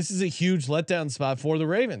huge letdown spot for the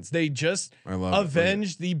Ravens. They just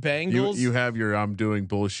avenged the Bengals. You have your I'm doing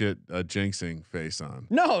bullshit jinxing face on.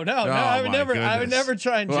 No. I would never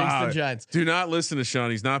try and jinx the Giants. Do not listen to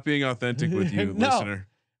Sean. He's not being authentic with you, listener.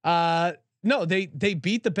 No, they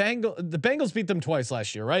beat the Bengals. The Bengals beat them twice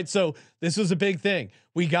last year, right? So this was a big thing.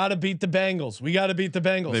 We got to beat the Bengals. They beat the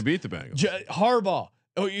Bengals. Harbaugh.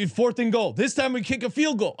 Oh, 4th and goal. This time we kick a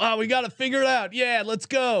field goal. Oh, we got to figure it out. Yeah, let's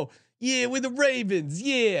go. Yeah, with the Ravens.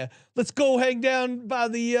 Yeah, let's go hang down by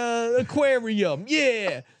the aquarium.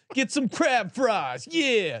 Yeah, get some crab fries.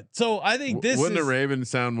 Yeah. So I think wouldn't the Ravens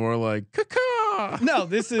sound more like caca? No,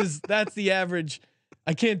 that's the average.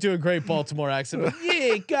 I can't do a great Baltimore accent, but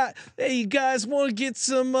yeah, hey, you guys want to get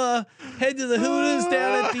some head to the Hooters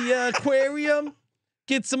down at the aquarium?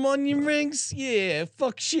 Get some onion rings? Yeah,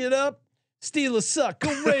 fuck shit up. Steelers suck. Go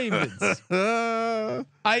Ravens.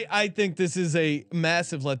 I think this is a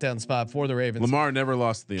massive letdown spot for the Ravens. Lamar never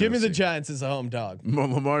lost to the Give NFC. Me the Giants as a home dog.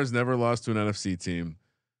 Lamar's never lost to an NFC team.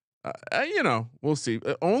 We'll see.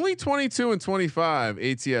 Only 22 and 25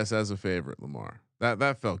 ATS as a favorite, Lamar.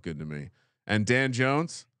 That felt good to me. And Dan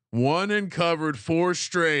Jones won and covered 4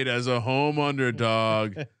 straight as a home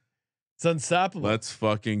underdog. It's unstoppable. Let's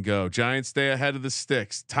fucking go. Giants stay ahead of the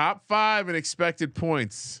sticks. Top 5 in expected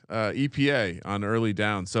points, EPA on early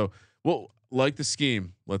down. So we'll like the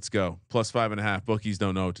scheme. Let's go. +5.5. Bookies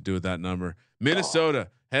don't know what to do with that number. Minnesota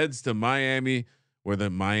heads to Miami, where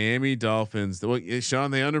the Miami Dolphins,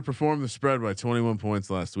 Sean, they underperformed the spread by 21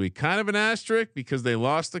 points last week. Kind of an asterisk because they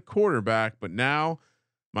lost a quarterback, but now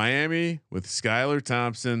Miami with Skylar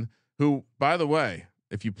Thompson, who, by the way,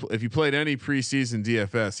 if you played any preseason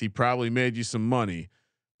DFS, he probably made you some money.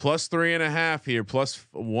 +3.5 here,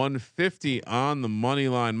 +150 on the money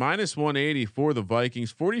line, -180 for the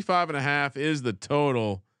Vikings. 45.5 is the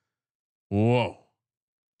total. Whoa,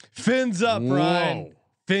 fins up, Brian.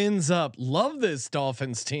 Fins up. Love this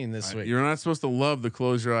Dolphins team this week. You're not supposed to love the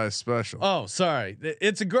close your eyes special. Oh, sorry,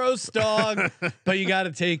 it's a gross dog, but you got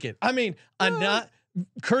to take it. I mean,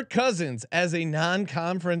 Kirk Cousins as a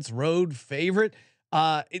non-conference road favorite.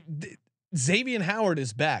 Xavier Howard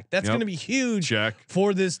is back. That's going to be huge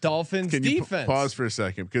for this Dolphins defense. Pause for a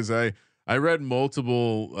second, because I read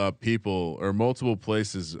multiple people or multiple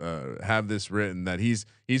places have this written that he's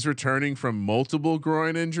returning from multiple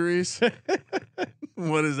groin injuries.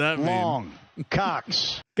 What does that mean? Long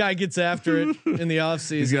cocks. Guy gets after it in the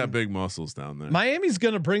offseason. He's got big muscles down there. Miami's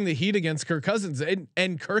going to bring the heat against Kirk Cousins,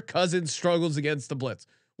 and Kirk Cousins struggles against the blitz.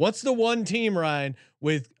 What's the one team, Ryan,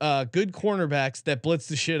 with good cornerbacks that blitz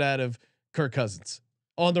the shit out of Kirk Cousins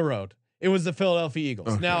on the road? It was the Philadelphia Eagles.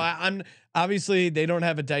 Okay. Now, I'm obviously they don't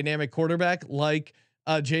have a dynamic quarterback like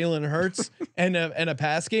Jalen Hurts and a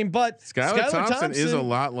pass game, but Skylar Thompson is a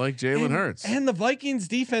lot like Jalen Hurts, and the Vikings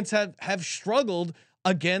defense have struggled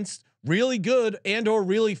against really good and or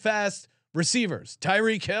really fast receivers.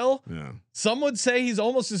 Tyreek Hill, some would say he's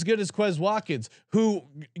almost as good as Quez Watkins, who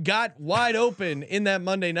got wide open in that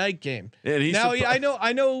Monday night game. And I know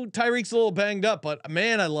Tyreek's a little banged up, but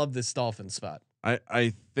man, I love this Dolphins spot.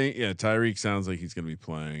 I think Tyreek sounds like he's going to be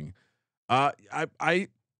playing. I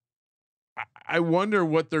wonder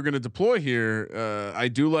what they're going to deploy here. I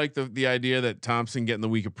do like the idea that Thompson getting the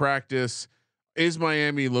week of practice. Is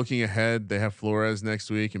Miami looking ahead? They have Flores next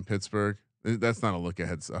week in Pittsburgh. That's not a look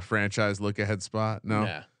ahead, a franchise look ahead spot.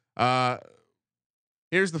 No. Yeah.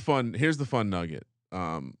 Here's the fun nugget.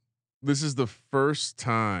 This is the first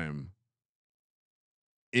time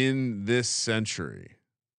in this century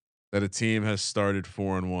that a team has started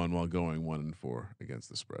 4-1 while going 1-4 against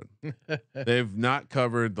the spread. They've not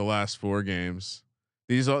covered the last 4 games.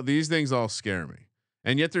 These things all scare me.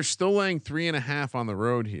 And yet they're still laying 3.5 on the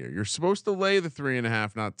road here. You're supposed to lay the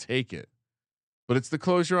 3.5, not take it. But it's the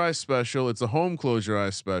close your eyes special. It's a home close your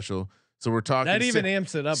eyes special. So we're talking that even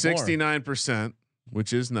amps it up 69%,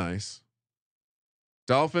 which is nice.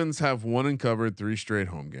 Dolphins have won and covered 3 straight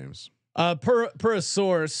home games. Per a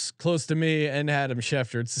source close to me and Adam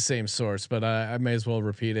Schefter, it's the same source, but I may as well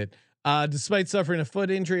repeat it. Despite suffering a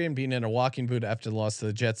foot injury and being in a walking boot after the loss to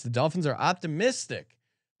the Jets, the Dolphins are optimistic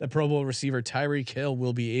that Pro Bowl receiver Tyreek Hill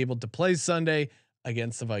will be able to play Sunday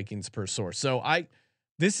against the Vikings per source. So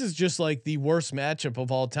this is just like the worst matchup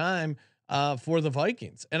of all time for the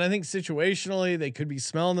Vikings. And I think situationally they could be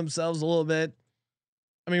smelling themselves a little bit.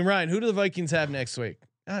 I mean, Ryan, who do the Vikings have next week?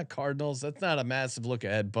 Cardinals. That's not a massive look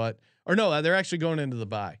ahead, they're actually going into the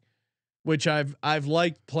bye, which I've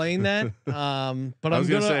liked playing that. But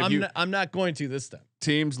I'm not going to this time.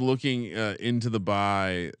 Teams looking into the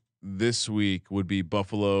bye this week would be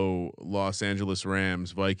Buffalo, Los Angeles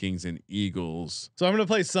Rams, Vikings, and Eagles. So I'm going to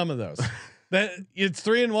play some of those. That it's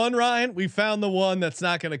 3-1, Ryan. We found the one that's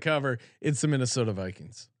not going to cover. It's the Minnesota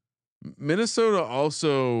Vikings. Minnesota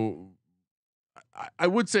also, I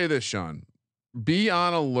would say this, Sean, be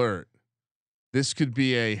on alert. This could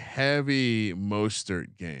be a heavy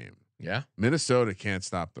Mostert game. Yeah. Minnesota can't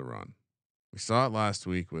stop the run. We saw it last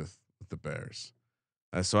week with the Bears.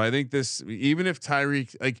 So I think this, even if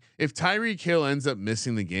Tyreek Hill ends up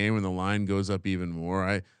missing the game and the line goes up even more,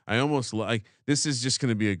 I almost like this is just going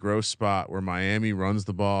to be a gross spot where Miami runs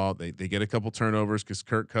the ball. They get a couple turnovers because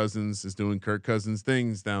Kirk Cousins is doing Kirk Cousins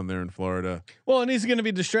things down there in Florida. Well, and he's going to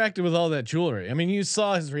be distracted with all that jewelry. I mean, you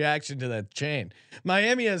saw his reaction to that chain.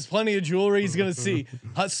 Miami has plenty of jewelry. He's going to see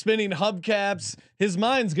spinning hubcaps. His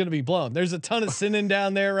mind's going to be blown. There's a ton of sinning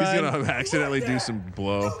down there, right? He's going to accidentally do some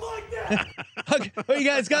blow. Okay. Oh, you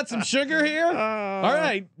guys got some sugar here? All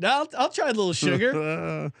right, I'll try a little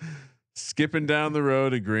sugar. Skipping down the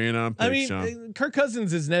road, agreeing on picks. I mean, Kirk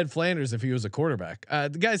Cousins is Ned Flanders if he was a quarterback.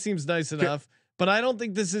 The guy seems nice enough, but I don't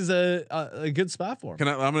think this is a good spot for him.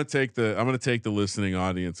 I'm going to take the listening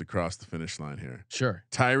audience across the finish line here. Sure.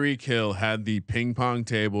 Tyreek Hill had the ping pong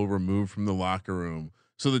table removed from the locker room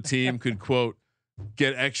so the team could quote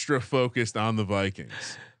get extra focused on the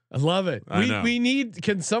Vikings. I love it. We need.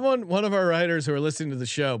 Can one of our writers who are listening to the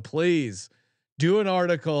show, please do an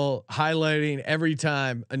article highlighting every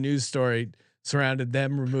time a news story surrounded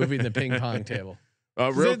them removing the ping pong table.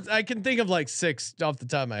 I can think of like 6 off the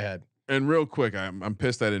top of my head. And real quick, I'm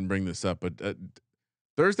pissed I didn't bring this up, but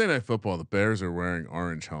Thursday Night Football, the Bears are wearing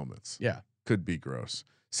orange helmets. Yeah, could be gross.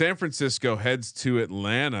 San Francisco heads to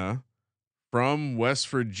Atlanta from West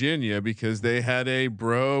Virginia because they had a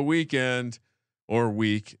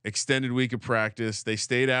extended week of practice. They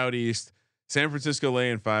stayed out east. San Francisco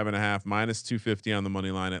laying 5.5, -250 on the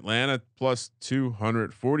money line. Atlanta plus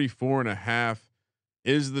 244.5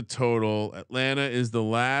 is the total. Atlanta is the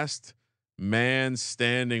last man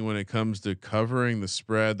standing when it comes to covering the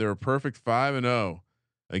spread. They're a perfect 5-0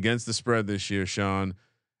 against the spread this year, Sean.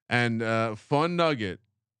 And fun nugget.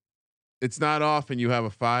 It's not often you have a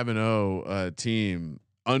 5-0 team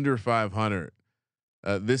under 500.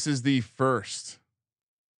 This is the first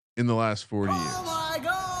in the last 40 years. Oh my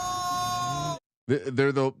God!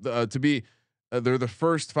 They're the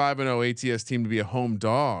first 5-0 ATS team to be a home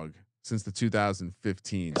dog since the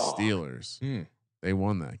 2015 Steelers. They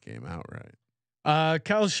won that game outright.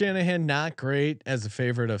 Kyle Shanahan not great as a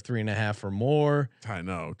favorite of 3.5 or more. I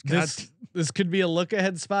know. This could be a look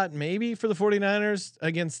ahead spot maybe for the 49ers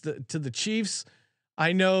against the Chiefs.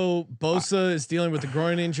 I know Bosa is dealing with a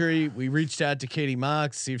groin injury. We reached out to Katie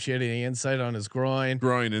Mox, see if she had any insight on his groin.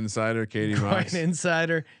 Groin insider, Katie Mox. Groin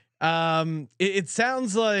insider. It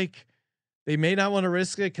sounds like they may not want to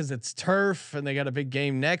risk it because it's turf and they got a big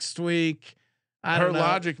game next week. Her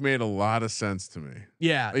logic made a lot of sense to me.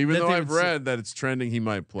 Yeah, even though I've read that it's trending, he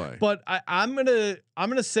might play. But I'm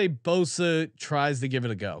gonna say Bosa tries to give it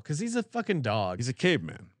a go because he's a fucking dog. He's a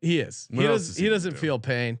caveman. He is. He doesn't feel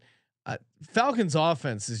pain. Falcons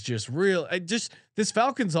offense is just real. This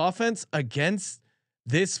Falcons offense against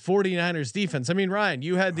this 49ers defense. I mean, Ryan,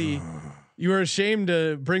 you were ashamed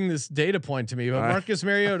to bring this data point to me, but Marcus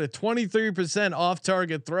Mariota 23% off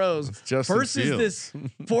target throws versus this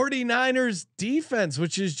 49ers defense,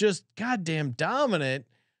 which is just goddamn dominant.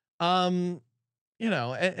 And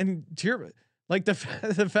to your, like the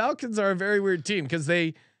Falcons are a very weird team because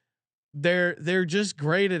they're just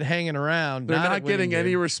great at hanging around. They're not getting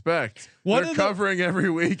any respect. They're covering every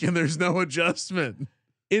week and there's no adjustment.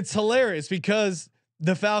 It's hilarious because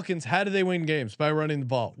the Falcons, how do they win games? By running the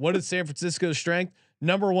ball. What is San Francisco's strength?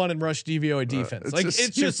 Number 1 in rush DVOA defense.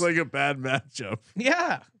 It's just like a bad matchup.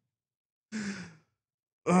 Yeah.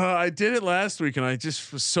 I did it last week and I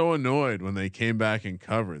just was so annoyed when they came back and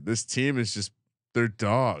covered. This team is just, they're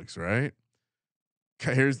dogs, right?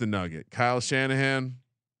 Here's the nugget. Kyle Shanahan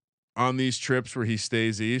on these trips where he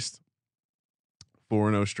stays east,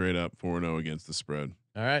 4-0 straight up, 4-0 against the spread.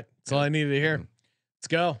 All right. That's all I needed to hear. Let's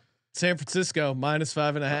go. San Francisco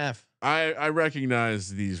 -5.5. I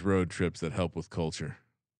recognize these road trips that help with culture.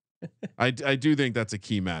 I do think that's a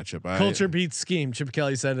key matchup. Culture beats scheme. Chip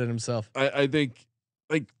Kelly said it himself. I think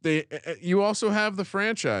like you also have the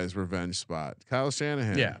franchise revenge spot. Kyle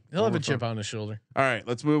Shanahan. Yeah, he'll have a chip on his shoulder. All right,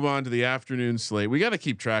 let's move on to the afternoon slate. We got to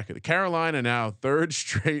keep track of it. Carolina now 3rd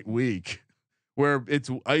straight week where it's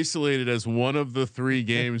isolated as one of the 3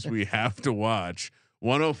 games we have to watch.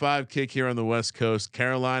 105 kick here on the West Coast.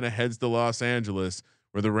 Carolina heads to Los Angeles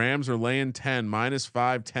where the Rams are laying 10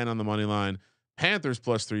 -510 on the money line. Panthers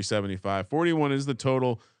 +375. 41 is the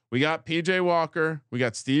total. We got PJ Walker. We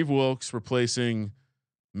got Steve Wilkes replacing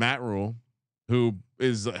Matt Rule, who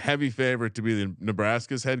is a heavy favorite to be the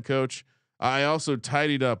Nebraska's head coach. I also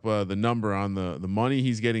tidied up the number on the money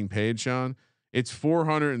he's getting paid, Sean. It's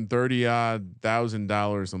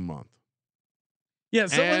 $430,000 a month. Yeah,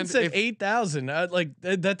 someone said 8,000.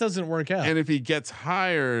 That doesn't work out. And if he gets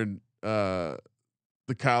hired, the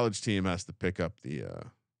college team has to pick up the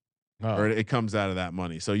or it comes out of that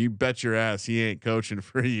money. So you bet your ass he ain't coaching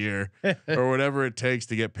for a year or whatever it takes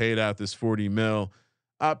to get paid out this 40 mil.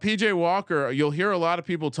 PJ Walker, you'll hear a lot of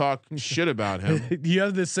people talk shit about him. Do you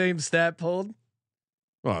have the same stat pulled?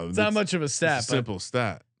 Well, it's not much of a stat. It's a simple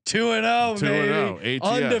stat. 2-0, 2-0,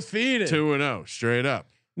 undefeated, 2-0, straight up.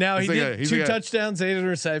 Now he did 2 touchdowns, 8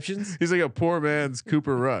 interceptions. He's like a poor man's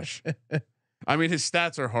Cooper Rush. I mean, his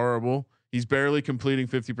stats are horrible. He's barely completing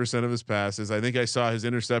 50% of his passes. I think I saw his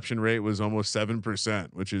interception rate was almost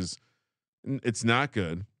 7%, which is, it's not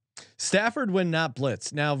good. Stafford when not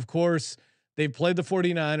blitz. Now, of course, they've played the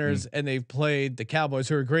 49ers and they've played the Cowboys,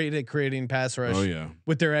 who are great at creating pass rush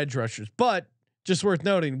with their edge rushers. But just worth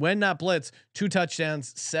noting, when not blitz, 2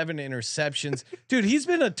 touchdowns, 7 interceptions. Dude, he's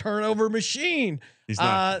been a turnover machine. He's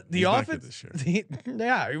not, the offense, not this year.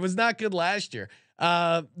 He was not good last year.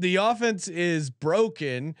 The offense is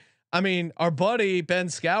broken. I mean, our buddy Ben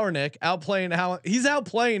Skowronek he's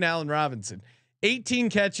outplaying Allen Robinson. 18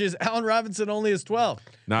 catches. Allen Robinson only has 12.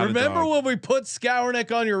 Remember when we put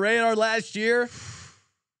Skowronek on your radar last year?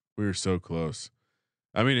 We were so close.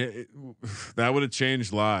 I mean, that would have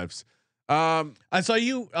changed lives. I saw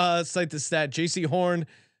you cite the stat: J.C. Horn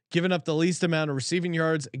giving up the least amount of receiving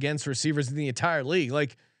yards against receivers in the entire league.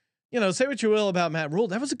 Like, say what you will about Matt Rule,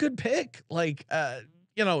 that was a good pick. Like,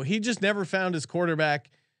 he just never found his quarterback.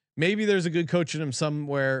 Maybe there's a good coach in him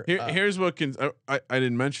somewhere. Here's what I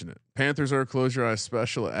didn't mention it. Panthers are a close your eyes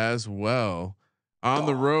special as well on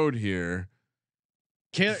the road here.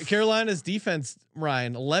 Carolina's defense,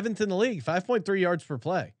 Ryan, 11th in the league, 5.3 yards per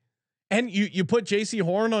play. And you put J.C.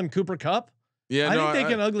 Horn on Cooper Kupp. Yeah, I think they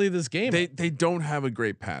can ugly this game. They don't have a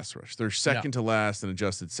great pass rush. They're second to last in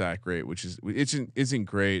adjusted sack rate, which isn't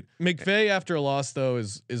great. McVay after a loss though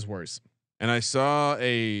is worse. And I saw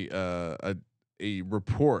a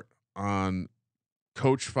report on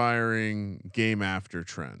coach firing game after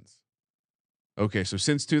trends. Okay, so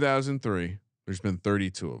since 2003, there's been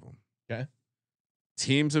 32 of them. Okay.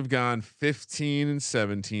 Teams have gone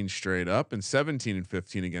 15-17 straight up and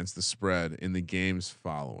 17-15 against the spread in the games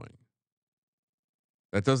following.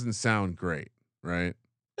 That doesn't sound great, right?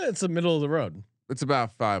 It's the middle of the road. It's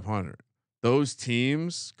about 500. Those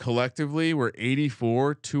teams collectively were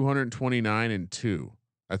 84, 229, and 2.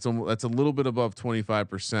 That's a little bit above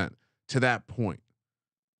 25% to that point.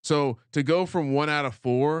 So to go from 1 out of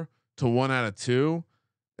 4 to 1 out of 2,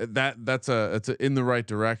 that's in the right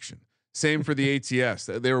direction. Same for the ATS.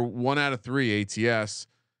 They were 1 out of 3 ATS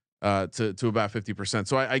to about 50%.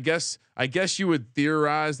 So I guess you would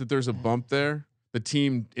theorize that there's a bump there. The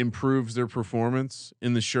team improves their performance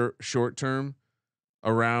in the short term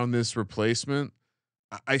around this replacement.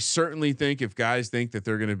 I certainly think if guys think that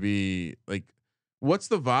they're going to be like, what's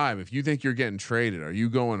the vibe? If you think you're getting traded, are you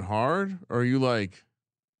going hard or are you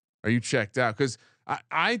checked out? Cause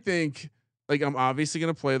I think like I'm obviously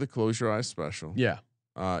going to play the close your eyes special. Yeah.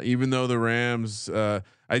 Even though the Rams,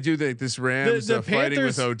 I do think this Rams the fighting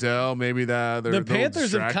Panthers, with Odell, maybe that the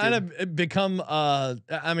Panthers have kind of become.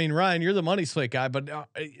 I mean, Ryan, you're the money split guy, but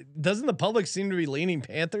doesn't the public seem to be leaning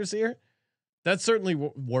Panthers here? That's certainly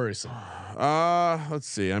worrisome. Let's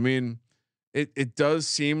see. I mean, it does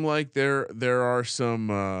seem like there are some.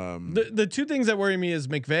 The two things that worry me is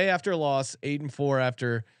McVay after a loss, 8-4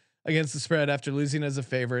 after against the spread after losing as a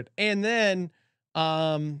favorite, and then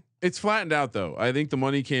it's flattened out though. I think the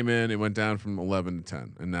money came in, it went down from 11 to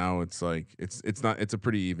 10, and now it's like it's a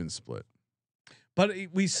pretty even split. But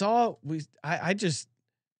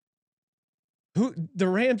the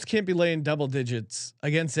Rams can't be laying double digits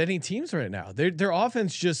against any teams right now. Their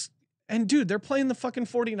offense just, and dude, they're playing the fucking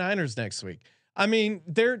 49ers next week. I mean,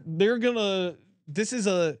 they're gonna. This is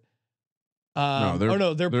a. They're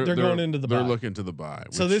going into the bye. They're looking to the bye.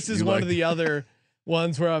 So this is one of the other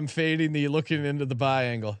ones where I'm fading the looking into the bye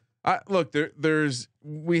angle. Look,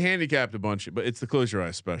 we handicapped a bunch, but it's the close your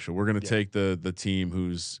eyes special. We're going to take the team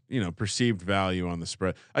who's perceived value on the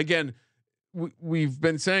spread. Again, we've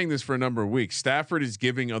been saying this for a number of weeks. Stafford is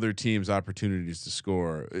giving other teams opportunities to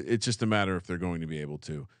score. It's just a matter if they're going to be able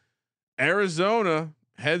to. Arizona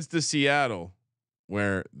heads to Seattle,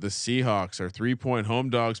 where the Seahawks are 3-point home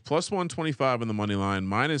dogs, plus 125 on the money line,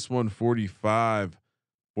 minus 145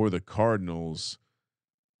 for the Cardinals.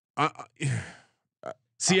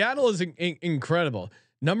 Seattle is incredible.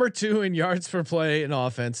 Number 2 in yards per play in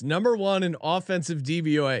offense. Number 1 in offensive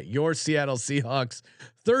DVOA. Your Seattle Seahawks,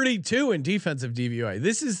 32 in defensive DVOA.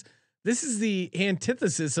 This is the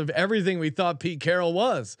antithesis of everything we thought Pete Carroll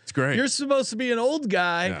was. It's great. You're supposed to be an old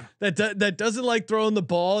guy that doesn't like throwing the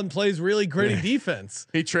ball and plays really gritty defense.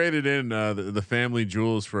 He traded in the family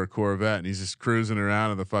jewels for a Corvette, and he's just cruising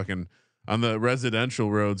around on the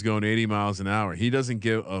residential roads going 80 miles an hour. He doesn't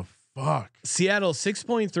give a fuck. Seattle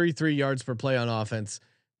 6.33 yards per play on offense.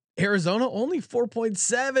 Arizona only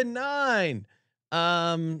 4.79.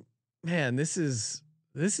 Man, this is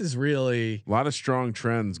really a lot of strong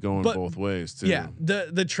trends going both ways too. Yeah,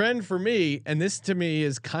 the trend for me, and this to me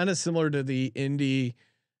is kind of similar to the Indy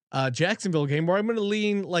Jacksonville game, where I'm going to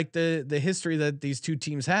lean like the history that these two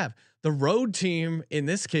teams have. The road team in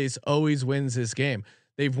this case always wins this game.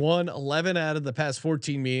 They've won 11 out of the past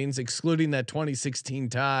 14 meetings, excluding that 2016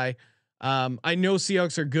 tie. I know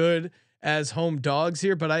Seahawks are good as home dogs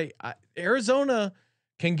here, but Arizona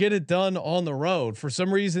can get it done on the road. For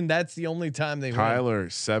some reason, that's the only time they Kyler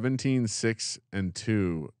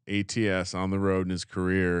 17-6-2 ATS on the road in his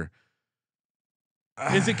career.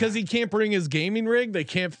 Is it because he can't bring his gaming rig? They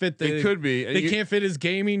can't fit it could be. They can't fit his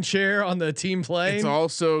gaming chair on the team plane. It's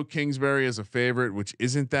also Kingsbury as a favorite, which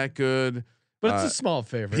isn't that good. But it's a small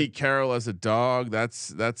favorite. Pete Carroll as a dog.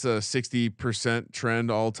 That's a 60%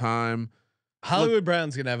 trend all time. Hollywood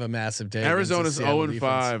Brown's gonna have a massive day. Arizona's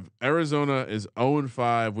 0-5. Arizona is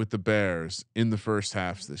 0-5 with the Bears in the first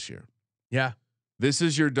halves this year. Yeah, this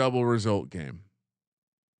is your double result game.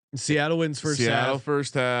 Seattle wins first half.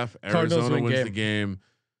 First half. Arizona wins the game.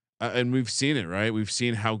 And we've seen it, right? We've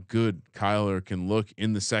seen how good Kyler can look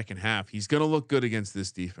in the second half. He's going to look good against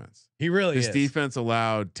this defense. He really is. This defense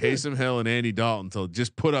allowed Taysom Hill and Andy Dalton to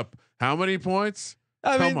just put up how many points?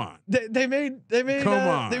 Come on. They made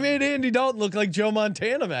Andy Dalton look like Joe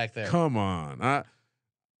Montana back there. Come on.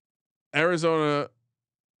 Arizona's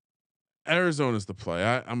the play.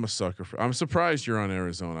 I'm a sucker for. I'm surprised you're on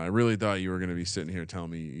Arizona. I really thought you were going to be sitting here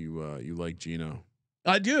telling me you like Geno.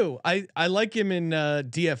 I do. I like him in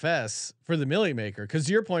DFS for the Millie Maker. Cause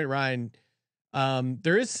to your point, Ryan,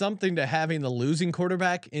 there is something to having the losing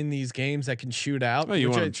quarterback in these games that can shoot out. Oh, you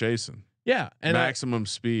want him chasing. Yeah. And maximum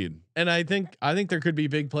speed. And I think there could be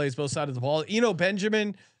big plays both sides of the ball.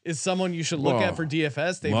 Benjamin is someone you should look at for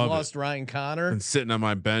DFS. They've lost Ryan Connor. Been sitting on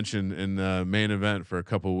my bench in main event for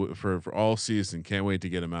for all season. Can't wait to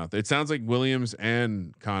get him out. It sounds like Williams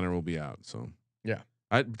and Connor will be out. So yeah.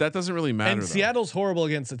 That doesn't really matter. And Seattle's horrible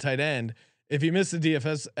against the tight end. If you missed the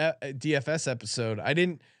DFS episode,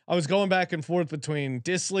 I was going back and forth between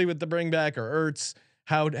Disley with the bring back or Ertz,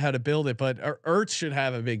 how to build it, but Ertz should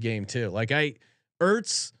have a big game too. Like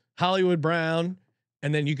Ertz, Hollywood Brown,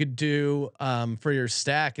 and then you could do for your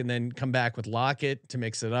stack and then come back with Lockett to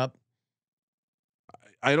mix it up.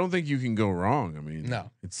 I don't think you can go wrong. I mean,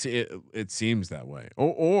 no, it seems that way.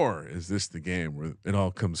 Or is this the game where it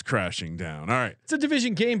all comes crashing down? All right, it's a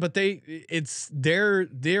division game, but it's their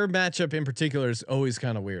matchup in particular is always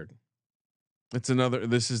kind of weird.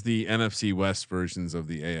 This is the NFC West versions of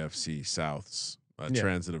the AFC South's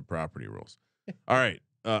transitive property rules. All right,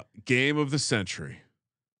 game of the century.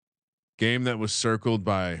 Game that was circled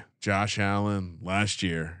by Josh Allen last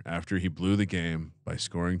year after he blew the game by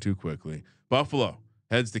scoring too quickly. Buffalo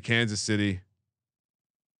heads to Kansas City.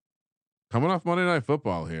 Coming off Monday Night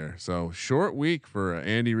Football here. So short week for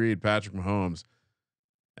Andy Reid, Patrick Mahomes.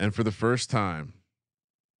 And for the first time,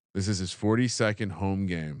 this is his 42nd home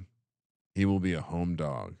game. He will be a home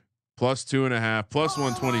dog. +2.5,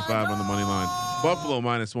 +125 on the money line. Buffalo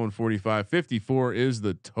 -145. 54 is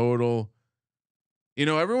the total. You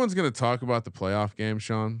know, everyone's going to talk about the playoff game,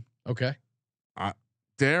 Sean. Okay.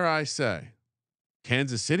 Dare I say,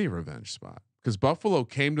 Kansas City revenge spot, because Buffalo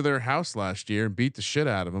came to their house last year and beat the shit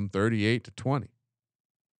out of them 38-20,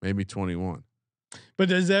 maybe 21. But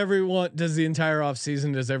does the entire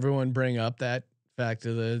offseason, does everyone bring up that fact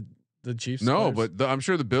of the Chiefs? No, players? But I'm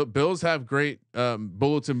sure the Bills have great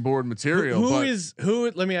bulletin board material. Who?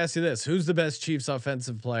 Let me ask you this: who's the best Chiefs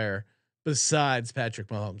offensive player besides Patrick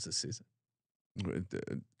Mahomes this season?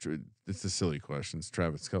 It's a silly question. It's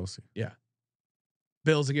Travis Kelce. Yeah.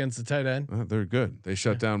 Bills against the tight end. They're good. They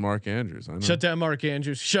shut down Mark Andrews. I know. Shut down Mark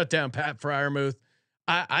Andrews. Shut down Pat Freiermuth.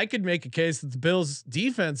 I could make a case that the Bills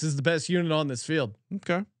defense is the best unit on this field.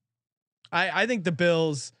 Okay. I think the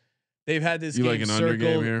Bills, they've had this game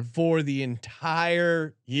circled for the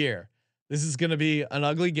entire year. This is going to be an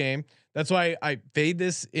ugly game. That's why I fade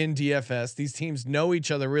this in DFS. These teams know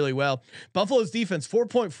each other really well. Buffalo's defense,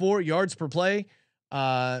 4.4 yards per play,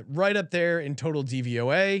 right up there in total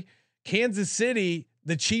DVOA. Kansas City,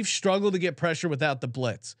 the Chiefs struggle to get pressure without the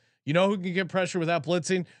blitz. You know who can get pressure without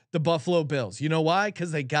blitzing? The Buffalo Bills. You know why?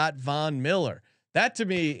 Because they got Von Miller. That to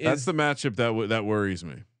me that's the matchup that worries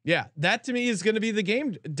me. Yeah, that to me is going to be the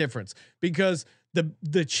game difference, because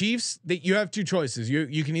the Chiefs, that you have two choices.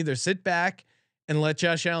 You can either sit back and let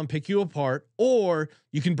Josh Allen pick you apart, or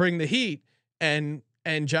you can bring the heat, and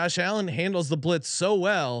Josh Allen handles the blitz so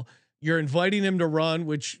well, you're inviting him to run,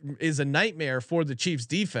 which is a nightmare for the Chiefs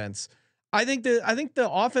defense. I think the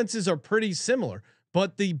offenses are pretty similar,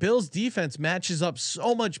 but the Bills defense matches up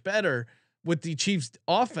so much better with the Chiefs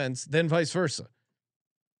offense than vice versa.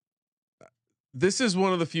 This is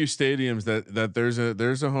one of the few stadiums that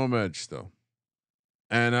there's a home edge still.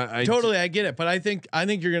 And I get it, but I think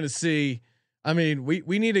you're going to see. I mean,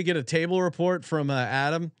 we need to get a table report from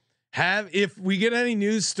Adam. If we get any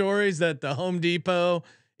news stories that the Home Depot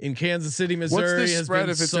in Kansas City, Missouri, has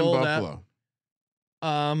been sold out.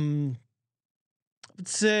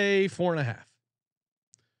 Let's say 4.5.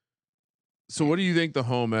 So, what do you think the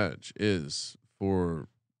home edge is for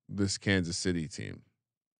this Kansas City team?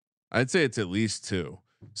 I'd say it's at least 2.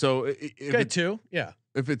 So, if 2, yeah.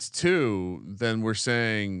 If it's 2, then we're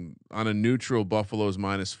saying on a neutral, Buffalo's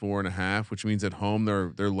 -4.5, which means at home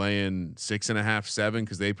they're laying 6.5, 7,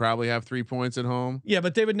 because they probably have 3 points at home. Yeah,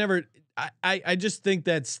 but they would never. I just think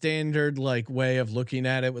that standard like way of looking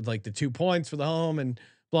at it with like the 2 points for the home and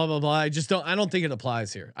blah blah blah. I don't think it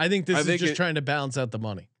applies here. I think this is just trying to balance out the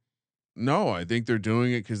money. No, I think they're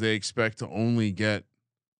doing it because they expect to only get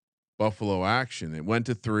Buffalo action. It went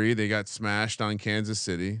to 3. They got smashed on Kansas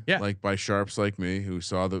City, like by sharps like me who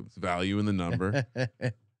saw the value in the number.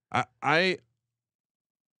 I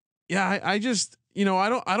just,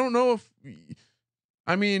 I don't know if,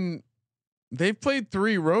 I mean, they've played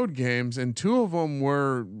 3 road games and 2 of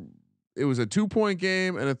them it was a 2-point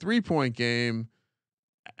game and a 3-point game,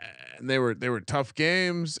 and they were tough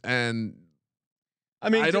games. And I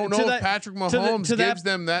mean, I don't know if Patrick Mahomes gives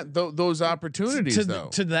them those opportunities though.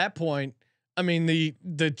 To that point, I mean,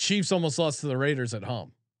 the Chiefs almost lost to the Raiders at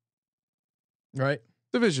home, right?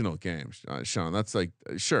 Divisional games, Sean. That's like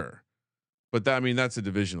sure, but that's a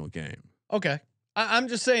divisional game. Okay, I'm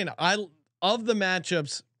just saying. Of the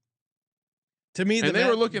matchups, to me, they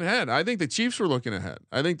were looking ahead. I think the Chiefs were looking ahead.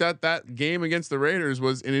 I think that game against the Raiders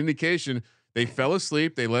was an indication they fell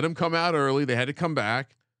asleep. They let them come out early. They had to come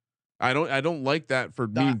back. I don't like that for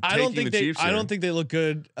me. I don't think they look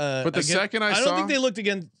good. But the second I don't think they looked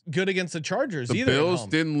good against the Chargers. The either Bills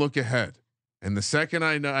didn't look ahead, and the second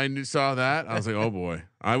I saw that, I was like, oh boy,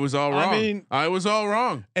 I was all wrong. I mean, I was all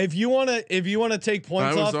wrong. If you want to take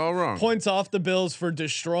points off the Bills for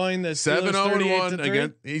destroying the 7-0-1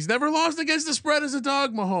 again. He's never lost against the spread as a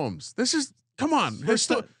dog, Mahomes. This is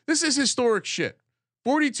this is historic shit.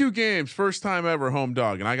 42 games, first time ever home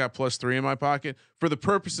dog, and I got +3 in my pocket for the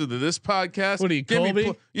purposes of this podcast. What are you,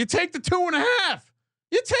 Colby? You take the 2.5.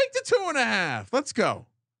 You take the 2.5. Let's go.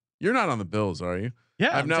 You're not on the Bills, are you?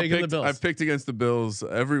 Yeah, I've now picked. I've picked against the Bills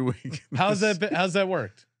every week. How's that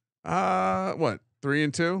worked? What?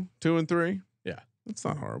 3-2, 2-3. Yeah, that's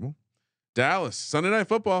not horrible. Dallas Sunday Night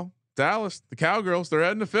Football. Dallas, the Cowgirls. They're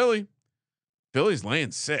heading to Philly. Philly's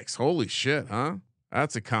laying 6. Holy shit, huh?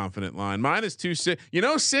 That's a confident line.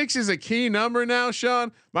 -2.6. 6 is a key number now,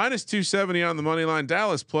 Sean. -270 on the money line.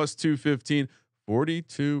 Dallas +215.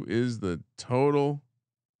 42 is the total.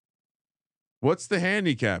 What's the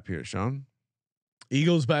handicap here, Sean?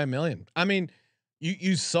 Eagles by 1 million. I mean,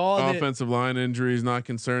 you saw offensive line injuries not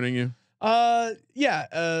concerning you.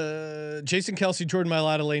 Yeah. Jason Kelsey, Jordan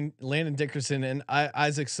Mailata, Landon Dickerson, and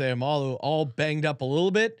Isaac Seumalo all banged up a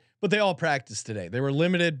little bit, but they all practiced today. They were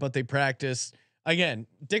limited, but they practiced. Again,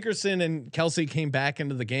 Dickerson and Kelsey came back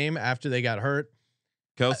into the game after they got hurt.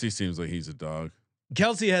 Kelsey seems like he's a dog.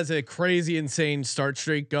 Kelsey has a crazy, insane start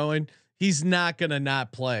streak going. He's not gonna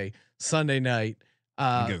not play Sunday night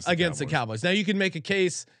against the Cowboys. Now you can make a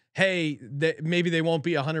case, hey, that maybe they won't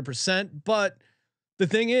be 100%, but the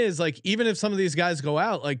thing is, like, even if some of these guys go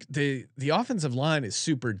out, like the offensive line is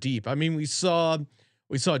super deep. I mean, we saw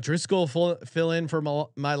Driscoll fill in for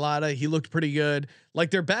Mailata. He looked pretty good. Like,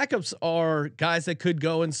 their backups are guys that could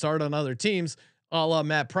go and start on other teams, a la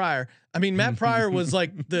Matt Pryor. I mean, Matt Pryor was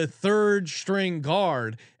like the 3rd string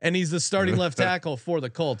guard, and he's the starting left tackle for the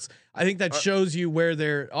Colts. I think that shows you where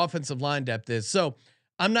their offensive line depth is. So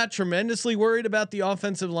I'm not tremendously worried about the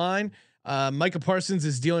offensive line. Micah Parsons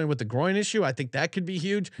is dealing with the groin issue. I think that could be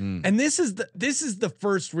huge. And this is the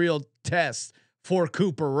first real test for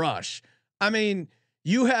Cooper Rush. I mean,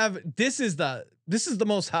 this is the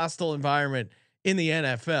most hostile environment in the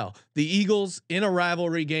NFL. The Eagles in a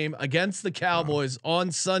rivalry game against the Cowboys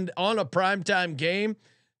on Sunday, on a primetime game.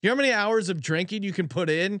 You know how many hours of drinking you can put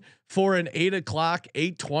in for an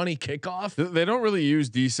 8:20 kickoff? They don't really use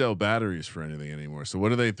D-cell batteries for anything anymore. So what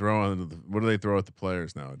do they throw on? What do they throw at the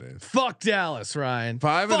players nowadays? Fuck Dallas, Ryan.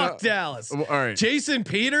 Fuck Dallas. Well, all right. Jason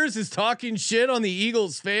Peters is talking shit on the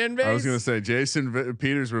Eagles fan base. I was gonna say Jason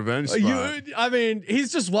Peters revenge spot. I mean,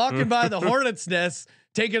 he's just walking by the Hornets' nest,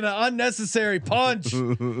 taking an unnecessary punch.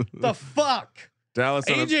 The fuck. Dallas.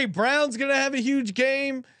 AJ Brown's gonna have a huge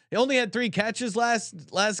game. He only had 3 catches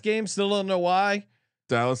last game. Still don't know why.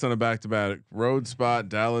 Dallas on a back-to-back road spot.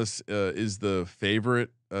 Dallas is the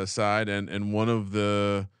favorite side, and one of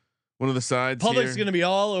the sides. Public's going to be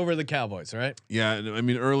all over the Cowboys, right? Yeah, I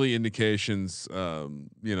mean, early indications.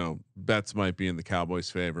 Bets might be in the Cowboys'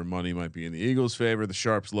 favor. Money might be in the Eagles' favor. The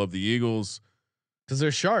sharps love the Eagles because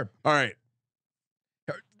they're sharp. All right.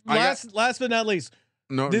 Last but not least,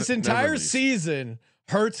 this entire season,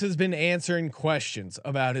 Hurts has been answering questions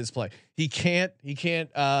about his play. He can't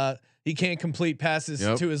complete passes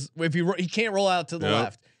to his. He can't roll out to the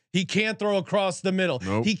left. He can't throw across the middle.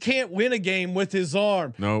 Nope. He can't win a game with his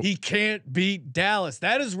arm. Nope. He can't beat Dallas.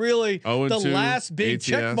 That is really the last big ATS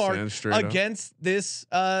check mark against against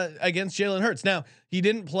Jalen Hurts. Now, he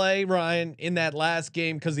didn't play, Ryan, in that last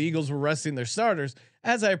game because the Eagles were resting their starters.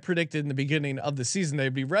 As I predicted in the beginning of the season,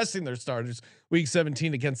 they'd be resting their starters week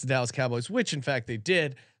 17 against the Dallas Cowboys, which in fact they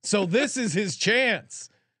did. So this is his chance.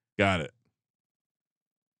 Got it.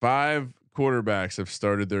 5 quarterbacks have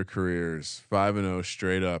started their careers 5-0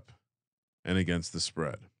 straight up and against the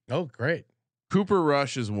spread. Oh, great. Cooper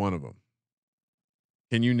Rush is one of them.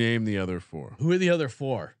 Can you name the other 4? Who are the other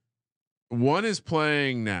 4? One is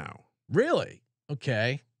playing now. Really?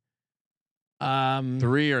 Okay.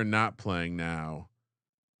 3 are not playing now.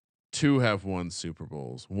 2 have won Super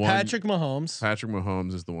Bowls. Patrick Mahomes. Patrick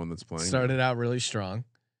Mahomes is the one that's playing. Started out really strong.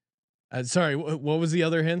 Sorry, what was the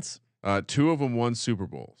other hints? 2 of them won Super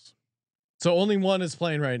Bowls. So only one is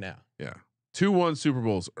playing right now. Yeah. 2 won Super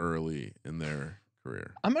Bowls early in their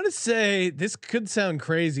career. I'm going to say this could sound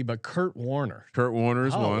crazy, but Kurt Warner. Kurt Warner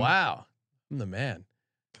is one. Wow. I'm the man.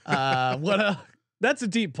 That's a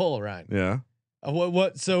deep pull, Ryan. Yeah.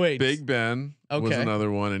 What? So wait. Big Ben was another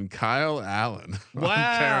one, and Kyle Allen.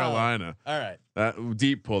 Wow. Carolina. All right. That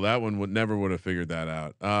deep pull. That one would have figured that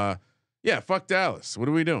out. Yeah. Fuck Dallas. What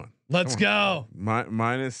are we doing? Let's go.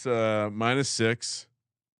 Minus 6.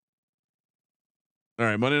 All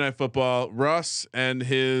right. Monday Night Football. Russ and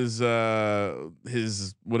his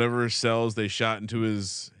whatever cells they shot into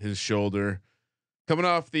his shoulder. Coming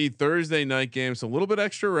off the Thursday night game, so a little bit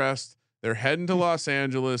extra rest. They're heading to Los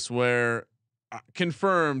Angeles, where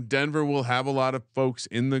confirmed Denver will have a lot of folks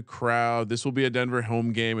in the crowd. This will be a Denver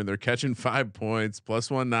home game, and they're catching 5 points,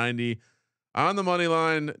 +190 on the money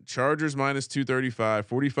line. Chargers -235,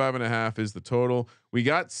 45.5 is the total. We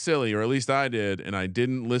got silly, or at least I did, and I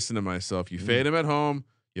didn't listen to myself. You fade them at home,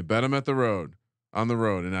 you bet them at the road. on the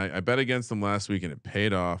road, and I bet against them last week, and it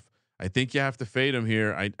paid off. I think you have to fade them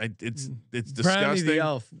here. It's disgusting. Brownie the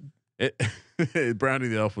elf. Brownie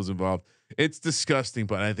the elf was involved. It's disgusting,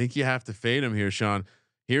 but I think you have to fade him here, Sean.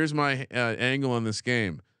 Here's my angle on this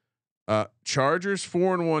game. Chargers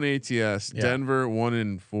 4-1 ATS, Yeah. Denver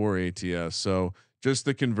 1-4 ATS. So just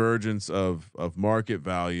the convergence of market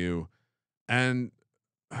value, and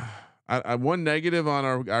I one negative on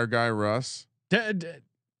our guy Russ.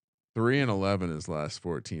 3-11 his last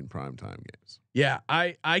 14 primetime games. Yeah,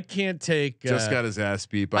 I can't take. Just got his ass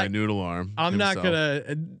beat by Noodle Arm. I'm himself. not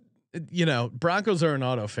gonna. Broncos are an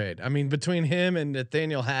auto fade. I mean, between him and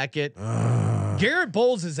Nathaniel Hackett, Garrett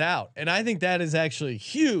Bowles is out, and I think that is actually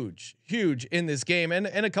huge in this game. And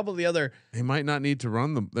a couple of the other. They might not need to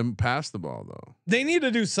run them pass the ball though. They need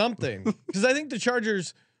to do something because I think the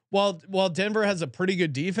Chargers, while Denver has a pretty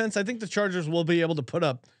good defense, I think the Chargers will be able to put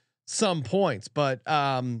up some points. But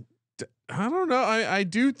I don't know. I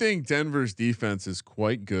do think Denver's defense is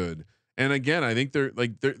quite good, and again, I think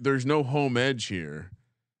there's no home edge here,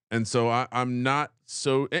 and so I'm not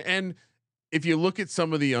so. And if you look at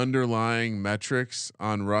some of the underlying metrics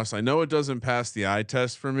on Russ, I know it doesn't pass the eye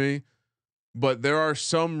test for me, but there are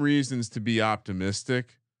some reasons to be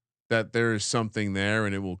optimistic that there is something there,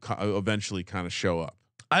 and it will eventually kind of show up.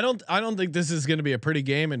 I don't think this is going to be a pretty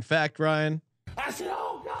game. In fact, Ryan, I said,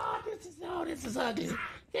 "Oh God, this is ugly.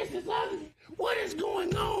 This is ugly. What is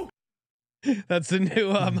going on?" that's the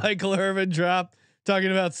new Michael Irvin drop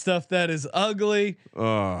talking about stuff that is ugly.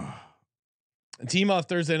 Team off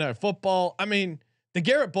Thursday Night Football. I mean, the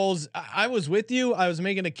Garrett Bowles. I was with you. I was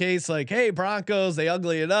making a case like, hey, Broncos, they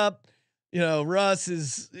ugly it up. Russ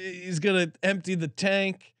he's gonna empty the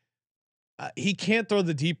tank. He can't throw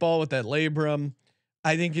the deep ball with that labrum.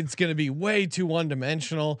 I think it's gonna be way too one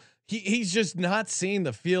dimensional. He's just not seeing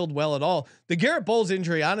the field well at all. The Garrett Bowles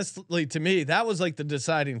injury, honestly, to me, that was like the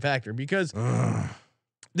deciding factor because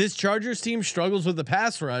this Chargers team struggles with the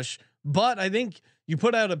pass rush. But I think you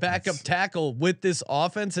put out a backup tackle with this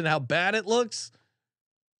offense and how bad it looks.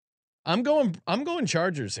 I'm going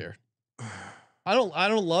Chargers here. I don't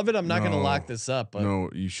love it. I'm not going to lock this up. But no,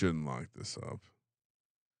 you shouldn't lock this up.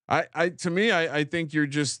 To me, I think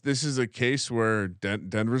this is a case where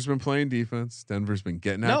Denver's been playing defense. Denver's been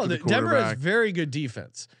getting after the quarterback. Denver has very good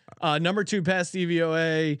defense. Number 2 pass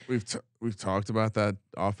DVOA. We've talked about that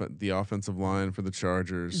the offensive line for the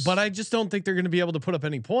Chargers, but I just don't think they're going to be able to put up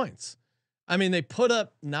any points. I mean, they put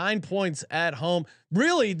up 9 points at home.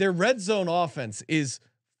 Really, their red zone offense is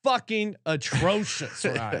fucking atrocious.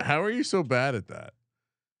 Right? How are you so bad at that?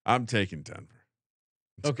 I'm taking Denver.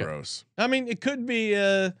 It's gross. I mean, it could be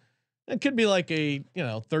like a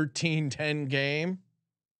 13-10 game.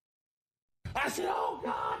 I said, "Oh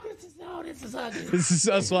God, this is ugly. This is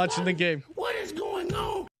us watching the game. What is going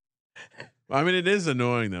on?" I mean, it is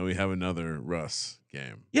annoying that we have another Russ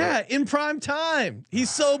game. Yeah, in prime time.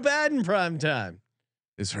 He's so bad in prime time.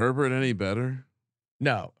 Is Herbert any better?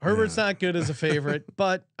 No, Herbert's not good as a favorite.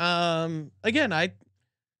 But again, I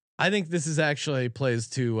think this is actually plays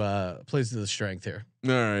to the strength here.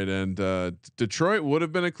 All right, and Detroit would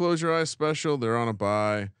have been a close your eyes special. They're on a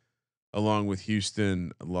bye, along with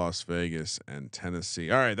Houston, Las Vegas, and Tennessee.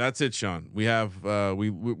 All right, that's it, Sean. We have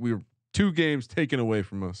we're 2 games taken away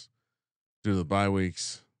from us due to the bye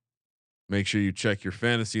weeks. Make sure you check your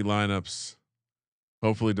fantasy lineups.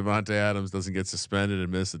 Hopefully, Davante Adams doesn't get suspended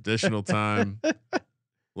and miss additional time.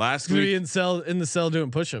 Last week, in the cell doing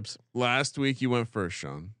push-ups. Last week, you went first,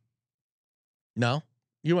 Sean. No,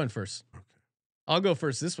 you went first. Okay. I'll go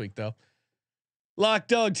first this week though. Lock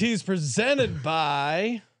Dog Tease presented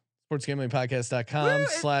by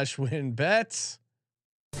sportsgamblingpodcast.com/winbets.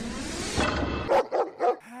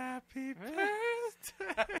 Happy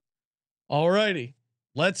birthday. Alrighty,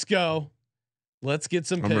 let's go. Let's get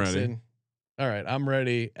some picks in. All right, I'm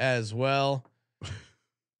ready as well.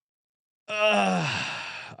 All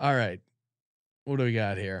right, what do we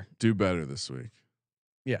got here? Do better this week.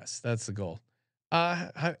 Yes, that's the goal.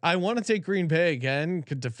 I want to take Green Bay again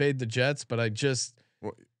to fade the Jets, but I just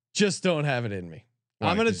don't have it in me.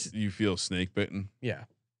 Why, you feel snake bitten? Yeah,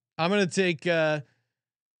 I'm gonna take New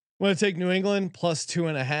England plus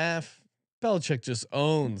 2.5. Belichick just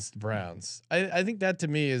owns the Browns. I think that to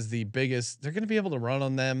me is the biggest. They're gonna be able to run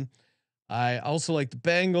on them. I also like the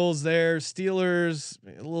Bengals there. Steelers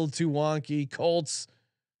a little too wonky. Colts.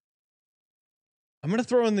 I'm going to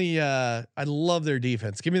throw in the I love their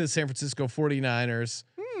defense. Give me the San Francisco 49ers.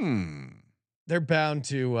 They're bound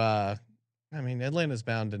to Atlanta's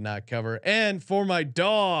bound to not cover. And for my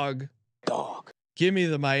dog, give me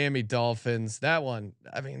the Miami Dolphins. That one,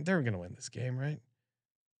 I mean, they're going to win this game, right?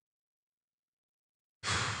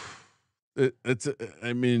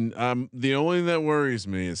 I mean, the only thing that worries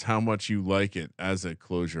me is how much you like it as a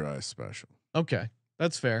close your eyes special. Okay,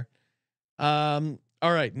 that's fair. All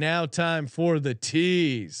right, now time for the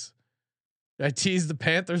tease. I teased the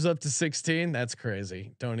Panthers up to 16. That's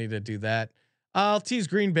crazy. Don't need to do that. I'll tease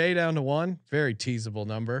Green Bay down to 1. Very teasable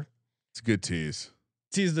number. It's a good tease.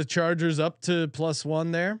 Tease the Chargers up to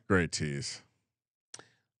 +1 there. Great tease.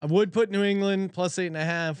 I would put New England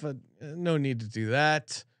 +8.5. No need to do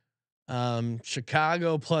that.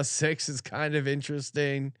 Chicago +6 is kind of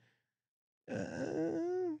interesting.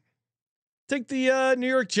 Take the New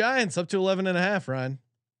York Giants up to 11.5. Ryan,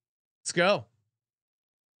 let's go.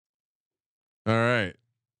 All right,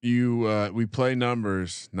 we play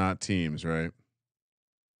numbers, not teams, right?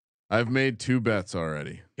 I've made 2 bets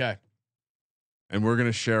already. Okay. And we're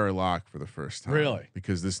gonna share a lock for the first time. Really?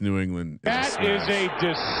 Because this New England That is a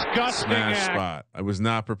disgusting smash act. spot. I was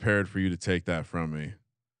not prepared for you to take that from me.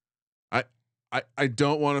 I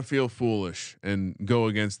don't want to feel foolish and go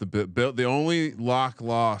against the Bill. The only lock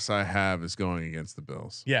loss I have is going against the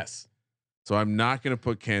Bills. Yes. So I'm not going to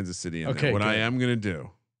put Kansas City in Okay, there. What good. I am going to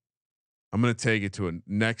do, I'm going to take it to a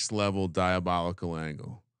next level diabolical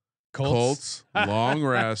angle. Colts long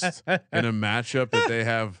rest in a matchup that they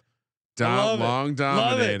have long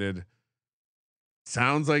dominated.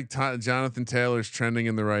 Sounds like Jonathan Taylor's trending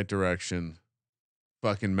in the right direction.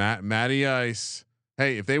 Fucking Matty Ice.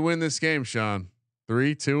 Hey, if they win this game, Sean,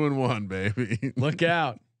 3-2-1, baby. Look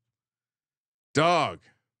out. Dog.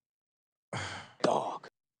 Dog.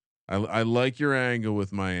 I like your angle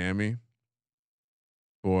with Miami.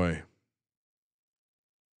 Boy.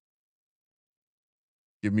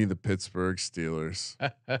 Give me the Pittsburgh Steelers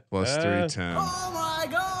 +310. Oh my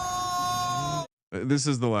God. This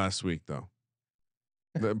is the last week though.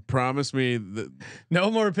 Promise me that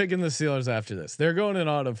No more picking the Steelers after this. They're going in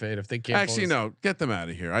auto fade if they can't. actually no, get them out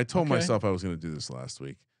of here. I told Okay. myself I was going to do this last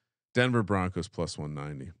week. Denver Broncos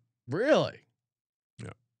 +190. Really?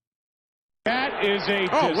 That is a.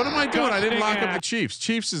 Oh, what am I doing? I didn't lock disgusting up the Chiefs.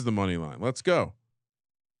 Chiefs is the money line. Let's go.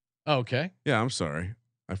 Okay. Yeah, I'm sorry.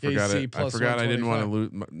 I forgot AC it. I forgot I didn't want to lose.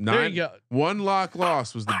 There you go. One lock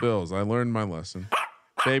loss was the Bills. I learned my lesson.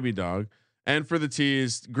 Baby dog. And for the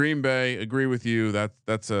tease, Green Bay, agree with you.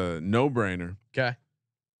 That's a no brainer. Okay.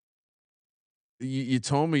 You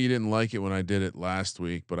told me you didn't like it when I did it last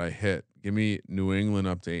week, but I hit. Give me New England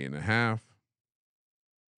up to 8.5.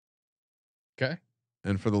 Okay.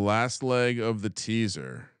 And for the last leg of the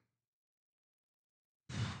teaser,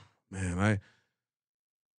 man,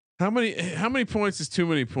 how many points is too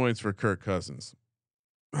many points for Kirk Cousins?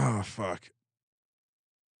 Oh fuck.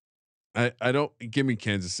 I don't give me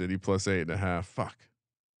Kansas City +8.5. Fuck.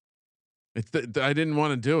 I didn't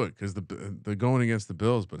want to do it because they're going against the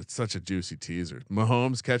Bills, but it's such a juicy teaser.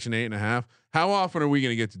 Mahomes catching 8.5. How often are we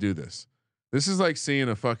going to get to do this? This is like seeing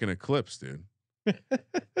a fucking eclipse, dude.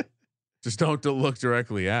 Just don't look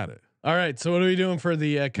directly at it. All right. So what are we doing for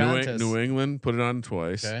the contest? New England, put it on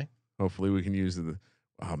twice. Okay. Hopefully we can use the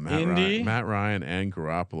Indy, Matt Ryan and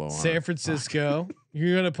Garoppolo on San it. Francisco.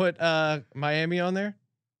 You're gonna put Miami on there?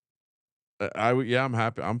 Yeah, I'm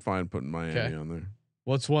happy. I'm fine putting Miami on there.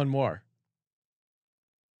 What's one more?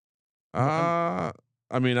 I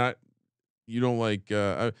mean, you don't like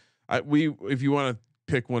if you want to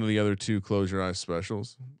pick one of the other 2 close your eyes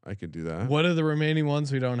specials, I could do that. What are the remaining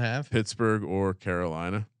ones we don't have? Pittsburgh or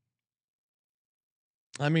Carolina.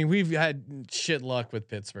 I mean, we've had shit luck with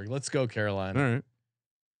Pittsburgh. Let's go Carolina. All right.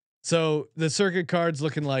 So the circuit card's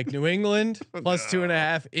looking like New England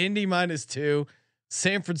 +2.5, Indy -2,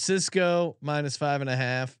 San Francisco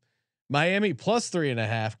 -5.5, Miami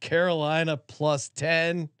 +3.5, Carolina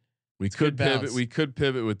 +10. We could pivot. We could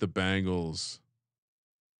pivot with the Bengals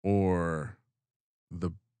or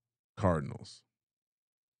the Cardinals.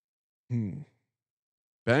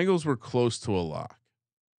 Bengals were close to a lock.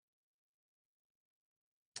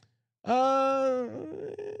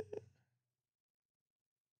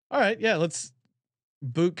 All right, yeah, let's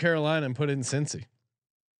boot Carolina and put it in Cincy.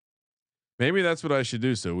 Maybe that's what I should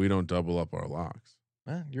do so we don't double up our locks.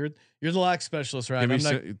 You're the lock specialist, right? Put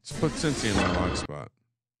Cincy in my lock spot.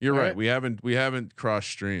 You're right. right. We haven't crossed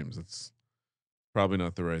streams. It's probably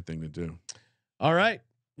not the right thing to do. All right,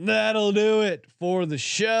 that'll do it for the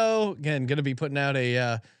show. Again, going to be putting out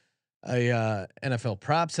a NFL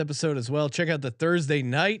props episode as well. Check out the Thursday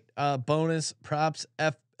night bonus props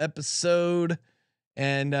episode.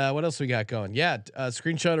 And what else we got going? Yeah,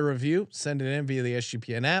 screenshot a review, send it in via the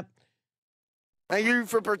SGPN app. Thank you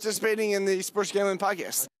for participating in the Sports Gambling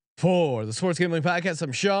Podcast. For the Sports Gambling Podcast,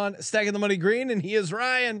 I'm Sean, stacking the money green, and he is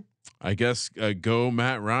Ryan. I guess go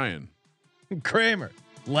Matt Ryan. Kramer.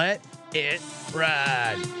 Let it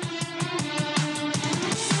ride.